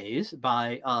of ways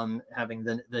by having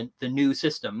the new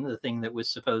system, the thing that was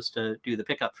supposed to do the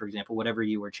pickup, for example, whatever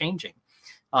you were changing,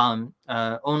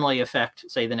 only affect,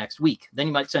 say, the next week. Then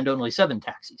you might send only 7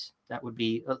 taxis. That would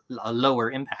be a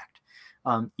lower impact.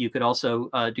 You could also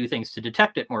do things to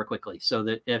detect it more quickly, so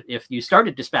that if you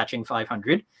started dispatching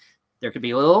 500, there could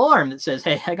be a little alarm that says,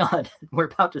 hey, hang on, we're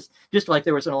about to, just like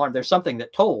there was an alarm, there's something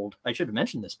that told, I should have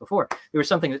mentioned this before, there was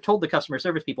something that told the customer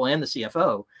service people and the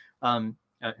CFO,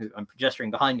 who I'm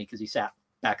gesturing behind me because he sat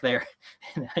back there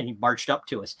and he marched up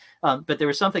to us. But there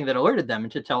was something that alerted them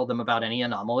to tell them about any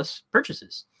anomalous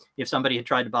purchases. If somebody had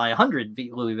tried to buy 100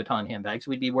 Louis Vuitton handbags,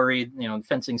 we'd be worried,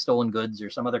 fencing stolen goods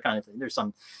or some other kind of thing. There's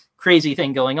some crazy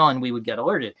thing going on, we would get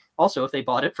alerted. Also, if they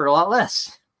bought it for a lot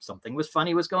less, something was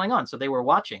funny was going on. So they were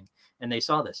watching and they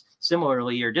saw this.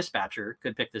 Similarly, your dispatcher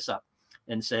could pick this up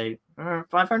and say,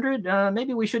 500,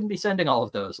 maybe we shouldn't be sending all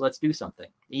of those. Let's do something.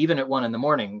 Even at 1 in the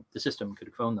morning, the system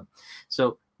could phone them.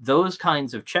 So those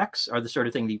kinds of checks are the sort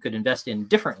of thing that you could invest in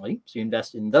differently. So you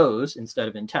invest in those instead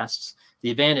of in tests.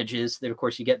 The advantage is that, of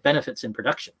course, you get benefits in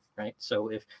production, right? So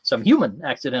if some human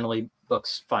accidentally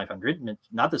books 500, and it's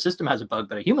not the system has a bug,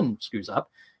 but a human screws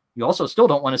up, you also still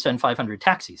don't want to send 500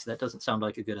 taxis. That doesn't sound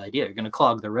like a good idea. You're going to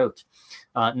clog the roads.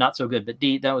 Not so good. But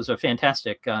D, that was a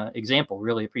fantastic example.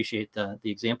 Really appreciate the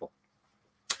example.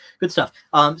 Good stuff.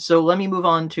 So let me move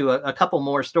on to a couple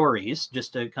more stories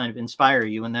just to kind of inspire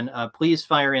you. And then please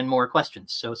fire in more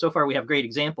questions. So far we have great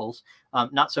examples,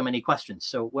 not so many questions.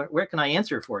 So where can I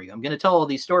answer for you? I'm going to tell all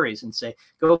these stories and say,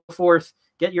 go forth,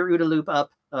 get your OODA loop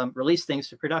up, release things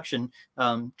to production,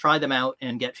 try them out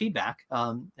and get feedback.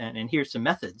 And here's some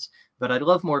methods. But I'd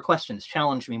love more questions.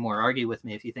 Challenge me more. Argue with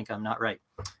me if you think I'm not right.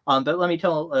 But let me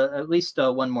tell at least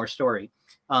one more story.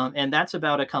 And that's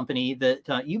about a company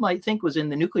that you might think was in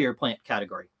the nuclear plant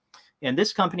category. And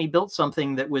this company built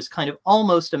something that was kind of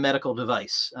almost a medical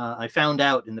device. I found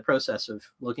out in the process of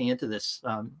looking into this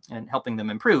and helping them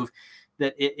improve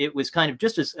that it was kind of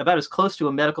just about as close to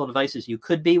a medical device as you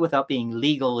could be without being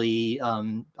legally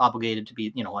obligated to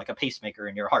be, like a pacemaker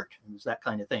in your heart. It was that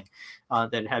kind of thing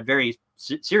that had very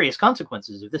serious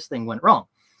consequences if this thing went wrong.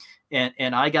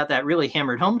 And I got that really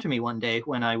hammered home to me one day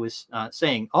when I was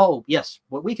saying, oh, yes,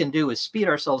 what we can do is speed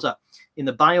ourselves up. In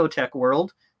the biotech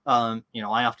world, I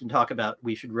often talk about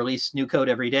we should release new code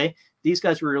every day. These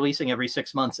guys were releasing every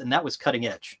 6 months, and that was cutting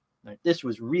edge. Right? This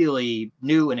was really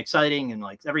new and exciting, and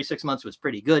like every 6 months was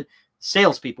pretty good.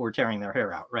 Salespeople were tearing their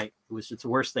hair out, right? It's the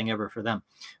worst thing ever for them.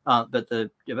 But the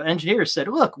engineers said,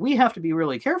 look, we have to be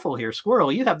really careful here.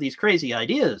 Squirrel, you have these crazy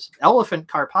ideas, elephant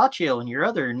carpaccio and your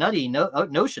other nutty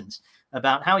notions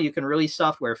about how you can release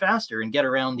software faster and get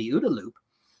around the OODA loop.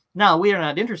 No, we are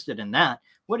not interested in that.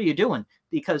 What are you doing?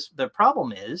 Because the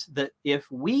problem is that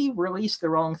if we release the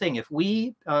wrong thing, if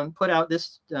we put out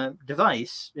this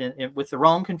device with the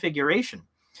wrong configuration,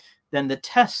 then the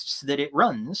tests that it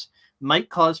runs might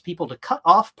cause people to cut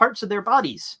off parts of their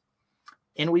bodies.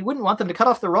 And we wouldn't want them to cut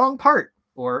off the wrong part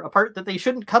or a part that they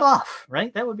shouldn't cut off,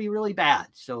 right? That would be really bad.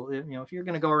 So, if you're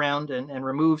going to go around and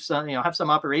remove some, have some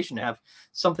operation to have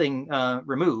something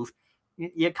removed,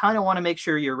 you kind of want to make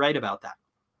sure you're right about that.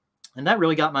 And that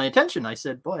really got my attention. I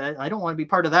said, boy, I don't want to be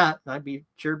part of that. I'd be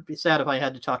sad if I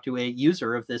had to talk to a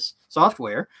user of this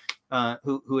software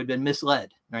who had been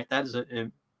misled, right? That is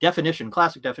a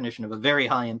classic definition of a very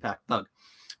high impact bug.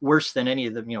 Worse than any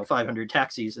of the 500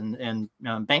 taxis and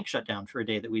bank shutdown for a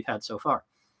day that we've had so far.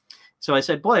 So I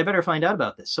said, boy, I better find out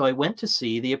about this. So I went to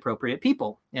see the appropriate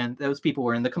people, and those people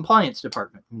were in the compliance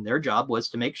department. And their job was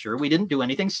to make sure we didn't do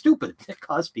anything stupid that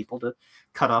caused people to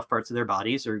cut off parts of their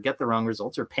bodies or get the wrong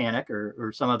results or panic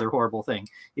or some other horrible thing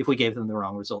if we gave them the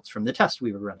wrong results from the test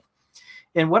we were running.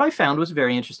 And what I found was a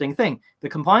very interesting thing. The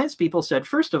compliance people said,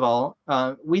 first of all,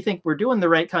 we think we're doing the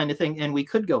right kind of thing and we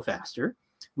could go faster.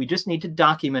 We just need to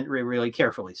document really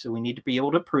carefully. So we need to be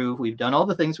able to prove we've done all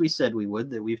the things we said we would,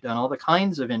 that we've done all the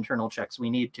kinds of internal checks we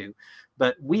need to,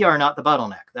 but we are not the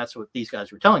bottleneck. That's what these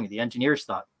guys were telling me. The engineers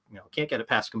thought, can't get it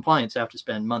past compliance, have to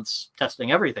spend months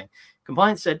testing everything.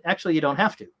 Compliance said, actually, you don't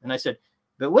have to. And I said,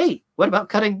 but wait, what about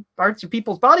cutting parts of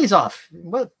people's bodies off?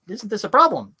 What, isn't this a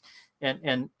problem?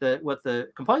 And what the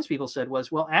compliance people said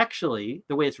was, well, actually,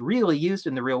 the way it's really used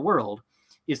in the real world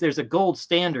is there's a gold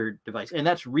standard device, and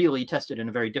that's really tested in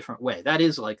a very different way. That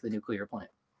is like the nuclear plant.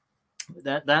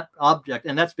 That object,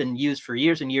 and that's been used for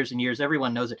years and years and years.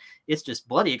 Everyone knows it. It's just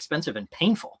bloody expensive and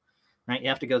painful, right? You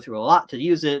have to go through a lot to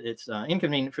use it. It's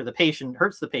inconvenient for the patient,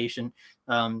 hurts the patient,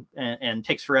 and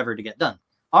takes forever to get done.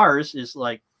 Ours is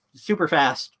like super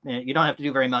fast. You don't have to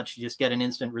do very much. You just get an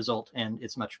instant result, and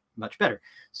it's much, much better.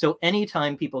 So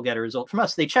anytime people get a result from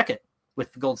us, they check it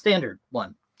with the gold standard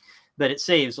one. But it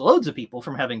saves loads of people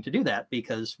from having to do that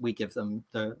because we give them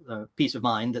the peace of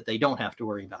mind that they don't have to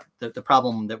worry about it. The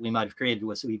problem that we might have created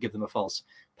was that we give them a false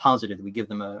positive. We give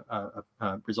them a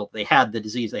result. They had the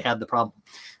disease. They had the problem.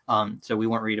 So we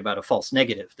weren't worried about a false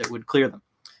negative that would clear them.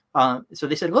 So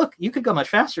they said, look, you could go much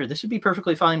faster. This would be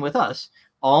perfectly fine with us.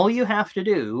 All you have to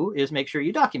do is make sure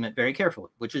you document very carefully,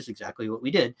 which is exactly what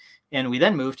we did. And we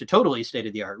then moved to totally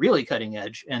state-of-the-art, really cutting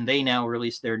edge. And they now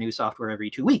release their new software every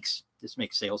 2 weeks. This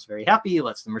makes sales very happy,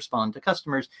 lets them respond to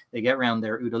customers. They get around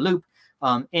their OODA loop.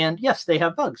 And yes, they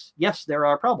have bugs. Yes, there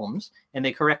are problems. And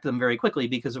they correct them very quickly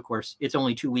because, of course, it's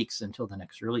only 2 weeks until the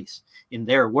next release. In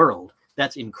their world,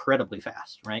 that's incredibly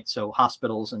fast, right? So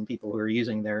hospitals and people who are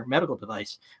using their medical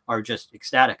device are just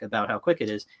ecstatic about how quick it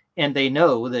is. And they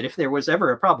know that if there was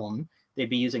ever a problem, they'd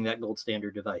be using that gold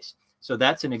standard device. So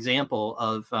that's an example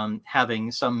of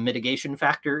having some mitigation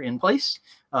factor in place,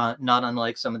 not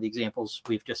unlike some of the examples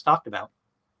we've just talked about,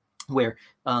 where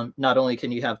not only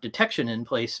can you have detection in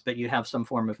place, but you have some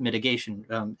form of mitigation.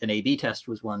 An A/B test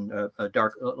was one,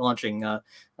 launching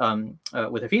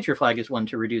with a feature flag is one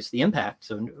to reduce the impact,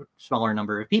 so smaller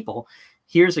number of people.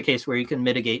 Here's a case where you can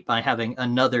mitigate by having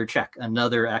another check,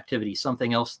 another activity,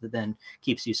 something else that then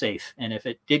keeps you safe. And if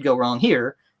it did go wrong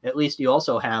here, at least you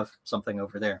also have something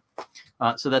over there.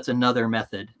 So that's another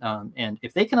method. And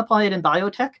if they can apply it in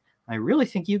biotech, I really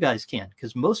think you guys can,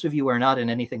 because most of you are not in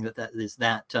anything that is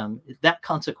that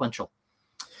consequential.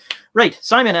 Right.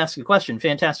 Simon asked a question.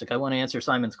 Fantastic. I want to answer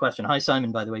Simon's question. Hi,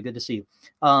 Simon, by the way. Good to see you.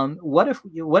 What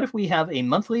if we have a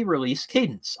monthly release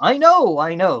cadence? I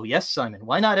know. Yes, Simon.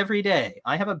 Why not every day?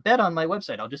 I have a bet on my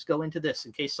website. I'll just go into this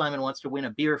in case Simon wants to win a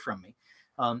beer from me.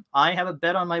 I have a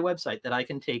bet on my website that I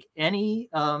can take any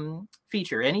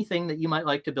feature, anything that you might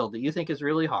like to build that you think is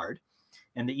really hard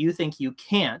and that you think you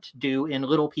can't do in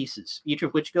little pieces, each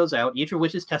of which goes out, each of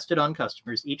which is tested on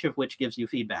customers, each of which gives you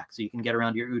feedback. So you can get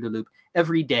around your OODA loop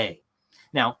every day.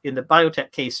 Now, in the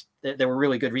biotech case, there were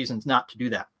really good reasons not to do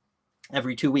that.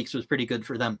 Every 2 weeks was pretty good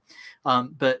for them.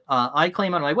 But I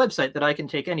claim on my website that I can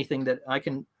take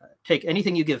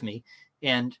anything you give me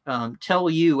and tell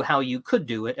you how you could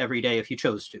do it every day if you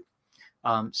chose to.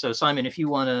 So Simon, if you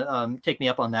want to take me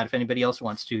up on that, if anybody else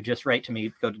wants to, just write to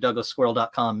me. Go to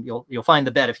DouglasSquirrel.com. You'll find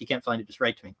the bet. If you can't find it, just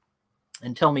write to me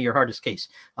and tell me your hardest case.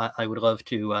 I would love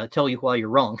to tell you why you're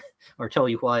wrong, or tell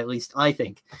you why at least I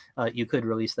think you could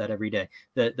release that every day.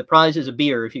 The prize is a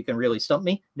beer if you can really stump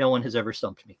me. No one has ever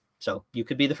stumped me. So you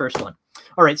could be the first one.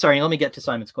 All right, sorry, let me get to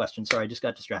Simon's question. Sorry, I just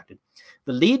got distracted.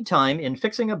 The lead time in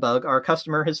fixing a bug our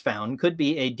customer has found could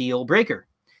be a deal breaker.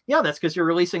 Yeah, that's because you're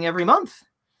releasing every month.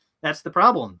 That's the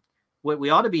problem. What we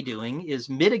ought to be doing is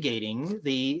mitigating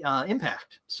the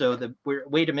impact. So the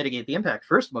way to mitigate the impact,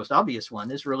 first, most obvious one,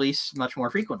 is release much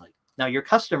more frequently. Now, your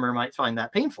customer might find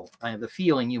that painful. I have the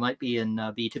feeling you might be in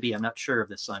B2B. I'm not sure of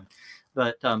this, Simon.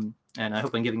 But, and I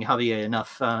hope I'm giving Javier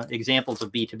enough examples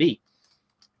of B2B.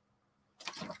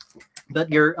 But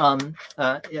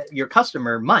your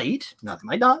customer might, not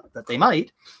might not, but they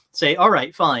might say, all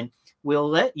right, fine. We'll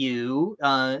let you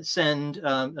send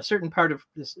a certain part of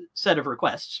this set of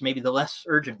requests, maybe the less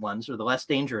urgent ones or the less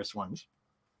dangerous ones.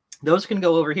 Those can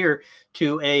go over here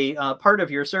to a part of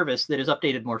your service that is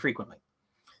updated more frequently.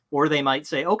 Or they might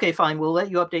say, okay, fine, we'll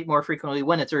let you update more frequently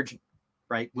when it's urgent,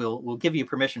 right? We'll give you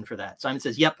permission for that. Simon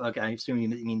says, yep. Okay, I assume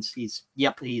it means he's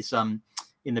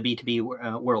in the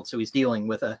B2B world. So he's dealing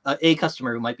with a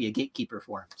customer who might be a gatekeeper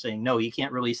for him, saying, no, you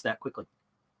can't release that quickly.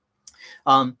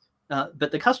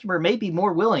 But the customer may be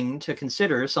more willing to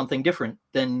consider something different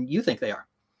than you think they are.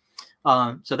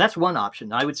 So that's one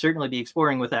option. I would certainly be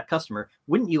exploring with that customer.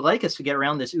 Wouldn't you like us to get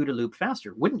around this OODA loop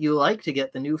faster? Wouldn't you like to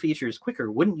get the new features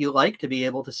quicker? Wouldn't you like to be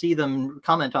able to see them,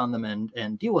 comment on them,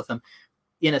 and deal with them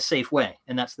in a safe way?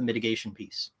 And that's the mitigation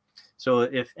piece. So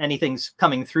if anything's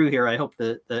coming through here, I hope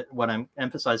that what I'm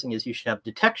emphasizing is you should have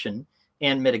detection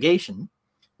and mitigation.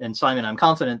 And Simon, I'm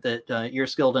confident that you're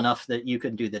skilled enough that you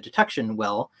can do the detection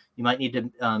well. You might need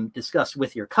to discuss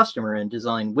with your customer and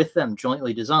design with them,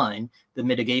 jointly design the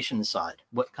mitigation side.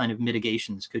 What kind of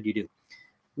mitigations could you do?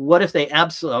 What if they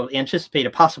absolutely anticipate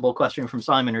a possible question from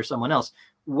Simon or someone else?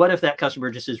 What if that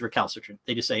customer just is recalcitrant?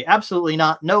 They just say, absolutely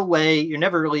not, no way, you're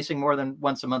never releasing more than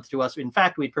once a month to us. In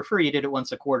fact, we'd prefer you did it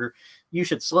once a quarter. You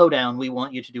should slow down. We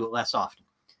want you to do it less often.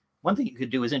 One thing you could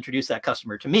do is introduce that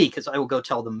customer to me, because I will go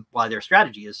tell them why their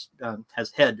strategy is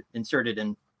has head inserted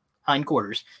in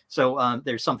hindquarters. So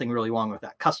there's something really wrong with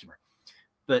that customer.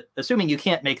 But assuming you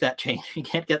can't make that change, you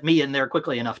can't get me in there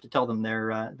quickly enough to tell them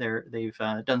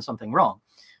they've done something wrong.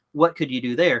 What could you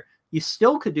do there? You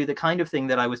still could do the kind of thing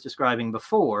that I was describing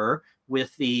before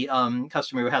with the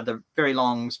customer who had the very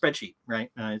long spreadsheet,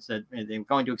 right? I said they were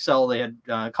going to Excel, they had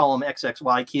column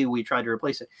XXYQ, we tried to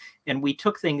replace it. And we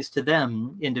took things to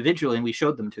them individually and we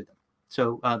showed them to them.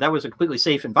 So that was a completely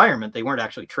safe environment. They weren't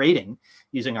actually trading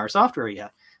using our software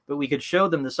yet, but we could show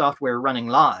them the software running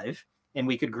live, and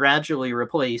we could gradually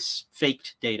replace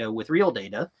faked data with real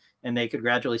data, and they could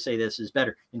gradually say this is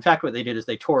better. In fact, what they did is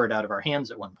they tore it out of our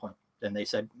hands at one point. And they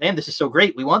said, man, this is so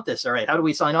great. We want this. All right, how do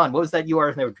we sign on? What was that URL?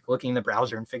 And they were looking in the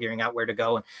browser and figuring out where to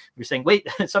go. And we were saying, wait,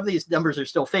 some of these numbers are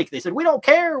still fake. They said, we don't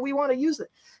care. We want to use it.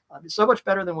 It's so much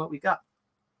better than what we've got.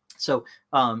 So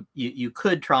you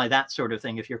could try that sort of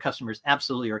thing if your customers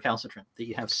absolutely recalcitrant, that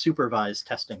you have supervised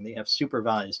testing, that you have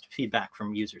supervised feedback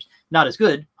from users. Not as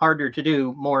good, harder to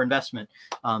do, more investment,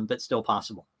 but still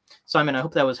possible. Simon, I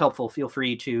hope that was helpful. Feel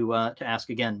free to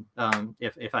ask again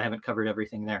if I haven't covered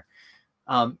everything there.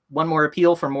 One more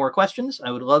appeal for more questions.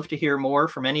 I would love to hear more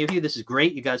from any of you. This is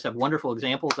great. You guys have wonderful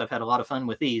examples. I've had a lot of fun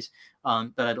with these,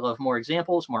 but I'd love more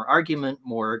examples, more argument,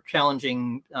 more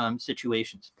challenging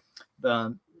situations.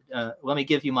 Let me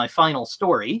give you my final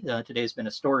story. Today's been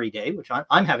a story day, which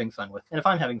I'm having fun with. And if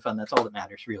I'm having fun, that's all that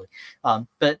matters, really.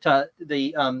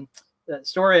 The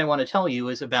story I want to tell you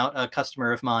is about a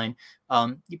customer of mine.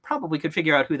 You probably could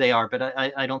figure out who they are, but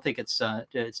I don't think it's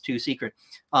too secret.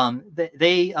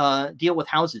 They deal with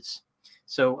houses.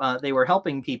 So they were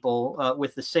helping people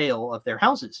with the sale of their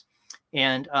houses.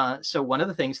 And so one of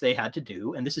the things they had to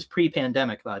do, and this is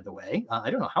pre-pandemic, by the way, I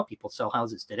don't know how people sell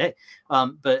houses today,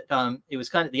 but it was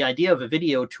kind of the idea of a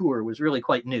video tour was really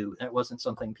quite new. That wasn't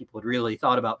something people had really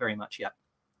thought about very much yet.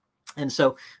 And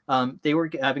so they were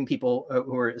having people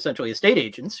who were essentially estate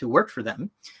agents who worked for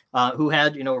them, who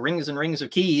had, rings and rings of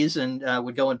keys, and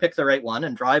would go and pick the right one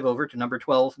and drive over to number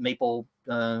 12 Maple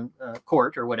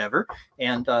Court or whatever,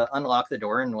 and unlock the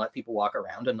door and let people walk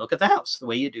around and look at the house the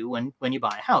way you do when you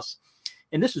buy a house.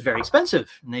 And this was very expensive.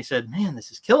 And they said, man,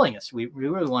 this is killing us. We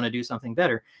really want to do something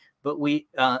better. But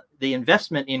the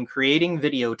investment in creating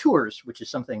video tours, which is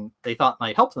something they thought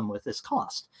might help them with this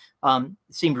cost,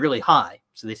 seemed really high.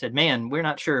 So they said, man, we're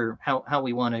not sure how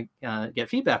we want to get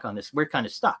feedback on this. We're kind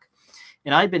of stuck.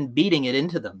 And I've been beating it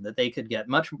into them that they could get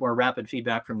much more rapid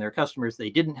feedback from their customers. They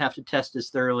didn't have to test as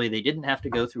thoroughly. They didn't have to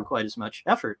go through quite as much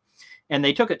effort. And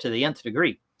they took it to the nth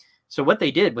degree. So what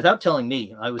they did, without telling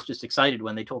me, I was just excited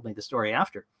when they told me the story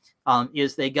after,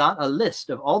 is they got a list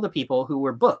of all the people who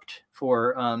were booked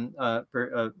for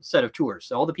a set of tours.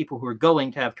 So all the people who were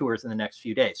going to have tours in the next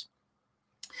few days.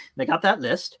 They got that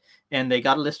list, and they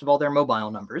got a list of all their mobile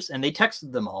numbers, and they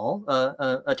texted them all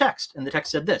a text. And the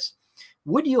text said this: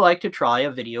 would you like to try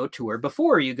a video tour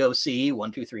before you go see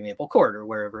 123 Maple Court or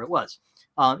wherever it was?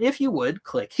 If you would,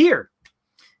 click here.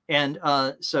 And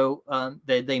so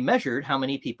they measured how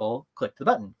many people clicked the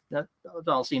button. That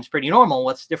all seems pretty normal.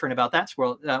 What's different about that,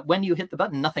 Squirrel? When you hit the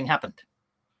button, nothing happened.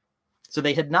 So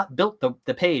they had not built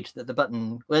the page that the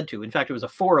button led to. In fact, it was a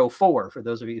 404 for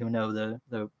those of you who know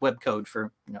the web code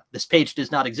for this page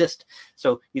does not exist.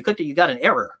 So you clicked it, you got an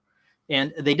error.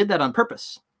 And they did that on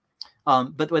purpose.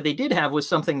 But what they did have was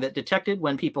something that detected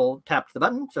when people tapped the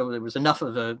button. So there was enough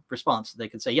of a response that they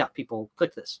could say, yeah, people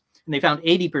clicked this. And they found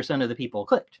 80% of the people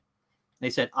clicked. They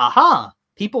said, aha,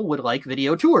 people would like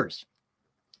video tours.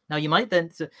 Now you might then,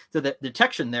 so the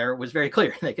detection there was very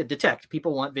clear. They could detect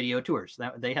people want video tours.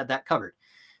 They had that covered.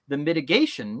 The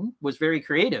mitigation was very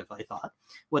creative, I thought.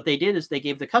 What they did is they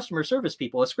gave the customer service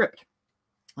people a script.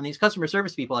 And these customer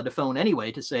service people had to phone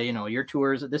anyway to say, your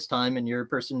tour is at this time and your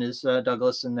person is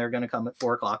Douglas and they're going to come at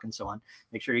 4 o'clock and so on.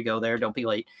 Make sure you go there. Don't be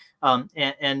late.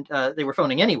 And they were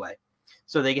phoning anyway.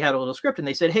 So they had a little script and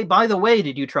they said, hey, by the way,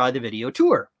 did you try the video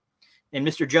tour? And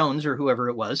Mr. Jones, or whoever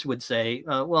it was, would say,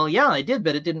 well, yeah, I did,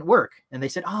 but it didn't work. And they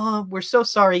said, oh, we're so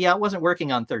sorry. Yeah, it wasn't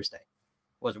working on Thursday.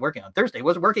 It wasn't working on Thursday. It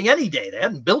wasn't working any day. They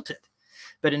hadn't built it.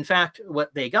 But in fact,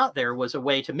 what they got there was a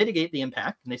way to mitigate the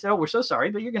impact. And they said, oh, we're so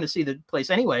sorry, but you're going to see the place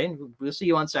anyway. And we'll see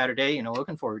you on Saturday, you know,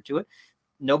 looking forward to it.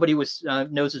 Nobody was,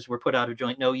 noses were put out of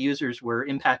joint. No users were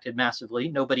impacted massively.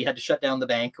 Nobody had to shut down the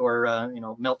bank or, you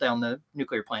know, melt down the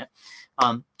nuclear plant.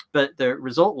 But the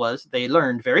result was they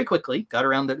learned very quickly, got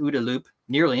around the OODA loop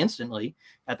nearly instantly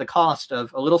at the cost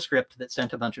of a little script that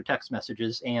sent a bunch of text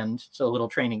messages and so a little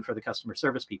training for the customer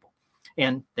service people.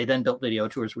 And they then built video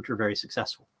tours, which were very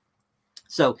successful.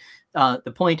 So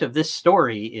the point of this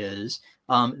story is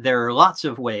there are lots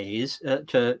of ways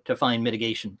to find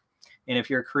mitigation. And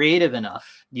if you're creative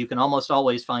enough, you can almost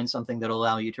always find something that will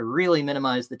allow you to really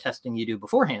minimize the testing you do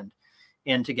beforehand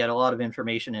and to get a lot of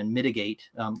information and mitigate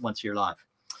once you're live.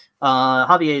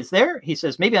 Javier is there. He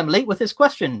says, maybe I'm late with this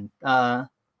question. I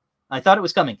thought it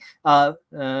was coming.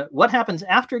 What happens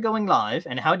after going live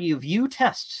and how do you view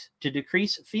tests to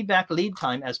decrease feedback lead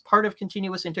time as part of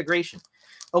continuous integration?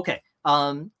 Okay.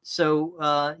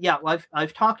 Yeah,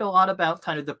 I've talked a lot about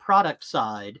kind of the product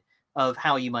side of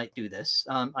how you might do this.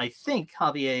 I think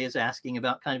Javier is asking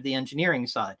about kind of the engineering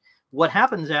side. What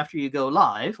happens after you go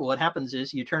live? Well, what happens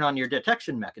is you turn on your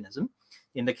detection mechanism.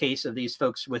 In the case of these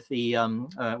folks with the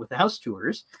house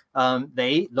tours,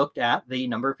 they looked at the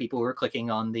number of people who were clicking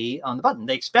on the button.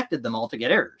 They expected them all to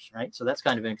get errors, right? So that's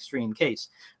kind of an extreme case.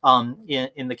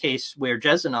 In the case where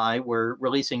Jez and I were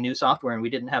releasing new software and we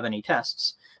didn't have any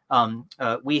tests,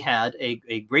 we had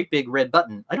a great big red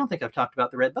button. I don't think I've talked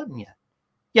about the red button yet.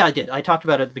 Yeah, I did. I talked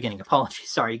about it at the beginning. Apologies.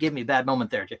 Sorry, you gave me a bad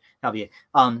moment there, Javier.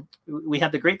 We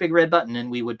had the great big red button, and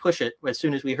we would push it as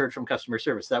soon as we heard from customer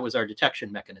service. That was our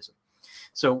detection mechanism.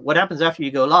 So what happens after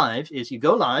you go live is you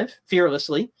go live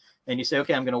fearlessly, and you say,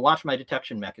 okay, I'm going to watch my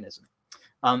detection mechanism.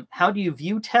 How do you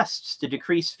view tests to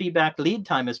decrease feedback lead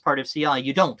time as part of CI?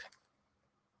 You don't.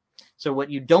 So what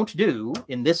you don't do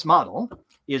in this model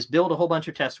is build a whole bunch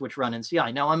of tests which run in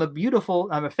CI. Now, I'm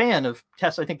a fan of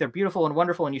tests. I think they're beautiful and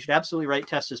wonderful, and you should absolutely write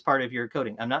tests as part of your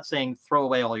coding. I'm not saying throw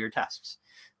away all your tests,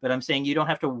 but I'm saying you don't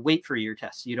have to wait for your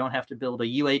tests. You don't have to build a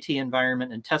UAT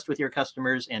environment and test with your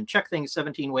customers and check things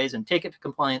 17 ways and take it to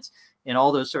compliance and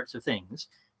all those sorts of things.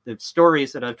 The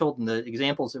stories that I've told and the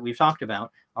examples that we've talked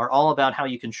about are all about how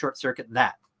you can short circuit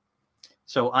that.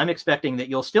 So I'm expecting that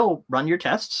you'll still run your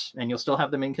tests and you'll still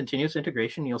have them in continuous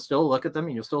integration. You'll still look at them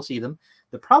and you'll still see them.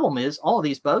 The problem is all of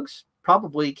these bugs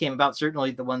probably came about,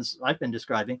 certainly the ones I've been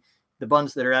describing, the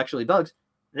ones that are actually bugs,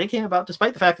 they came about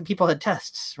despite the fact that people had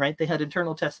tests, right? They had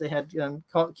internal tests. They had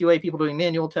QA people doing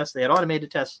manual tests. They had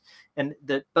automated tests, and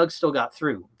the bugs still got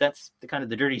through. That's the kind of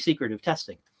the dirty secret of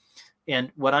testing.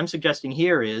 And what I'm suggesting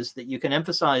here is that you can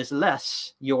emphasize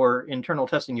less your internal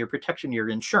testing, your protection, your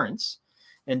insurance,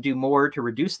 and do more to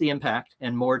reduce the impact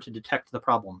and more to detect the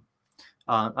problem.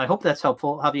 I hope that's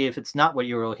helpful. Javier, if it's not what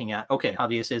you were looking at, okay,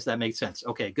 Javier says that makes sense.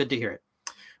 Okay, good to hear it.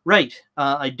 Right,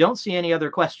 I don't see any other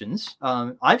questions.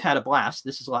 I've had a blast.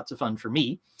 This is lots of fun for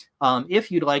me. If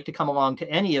you'd like to come along to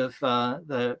any of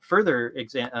the further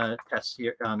tests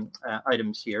here,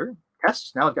 items here,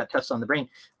 tests, now I've got tests on the brain,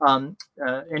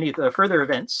 any of the further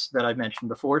events that I've mentioned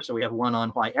before. So we have one on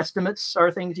why estimates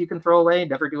are things you can throw away,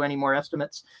 never do any more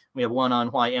estimates. We have one on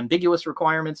why ambiguous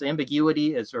requirements,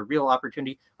 ambiguity is a real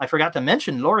opportunity. I forgot to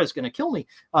mention, Laura's going to kill me.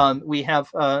 We have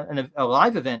a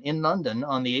live event in London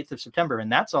on the 8th of September,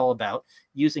 and that's all about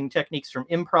using techniques from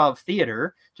improv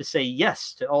theater to say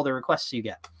yes to all the requests you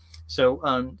get. So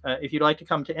if you'd like to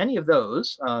come to any of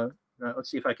those,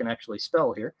 let's see if I can actually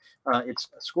spell here. It's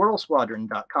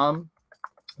SquirrelSquadron.com.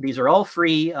 These are all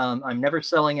free. I'm never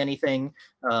selling anything.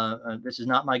 This is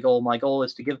not my goal. My goal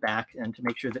is to give back and to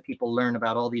make sure that people learn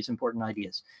about all these important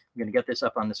ideas. I'm going to get this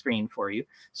up on the screen for you.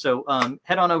 So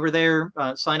head on over there,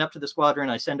 sign up to the squadron.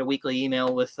 I send a weekly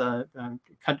email with kind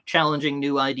of challenging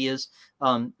new ideas.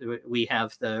 We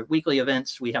have the weekly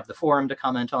events. We have the forum to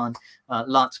comment on.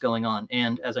 Lots going on.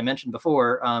 And as I mentioned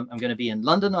before, I'm going to be in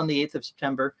London on the 8th of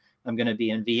September. I'm going to be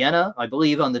in Vienna, I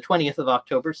believe, on the 20th of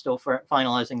October, still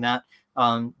finalizing that.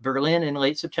 Berlin in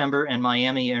late September, and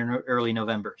Miami in early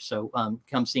November. So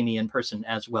come see me in person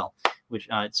as well, which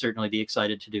I'd certainly be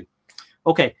excited to do.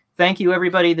 Okay, thank you,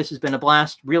 everybody. This has been a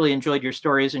blast. Really enjoyed your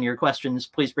stories and your questions.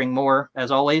 Please bring more,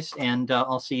 as always, and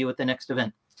I'll see you at the next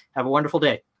event. Have a wonderful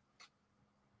day.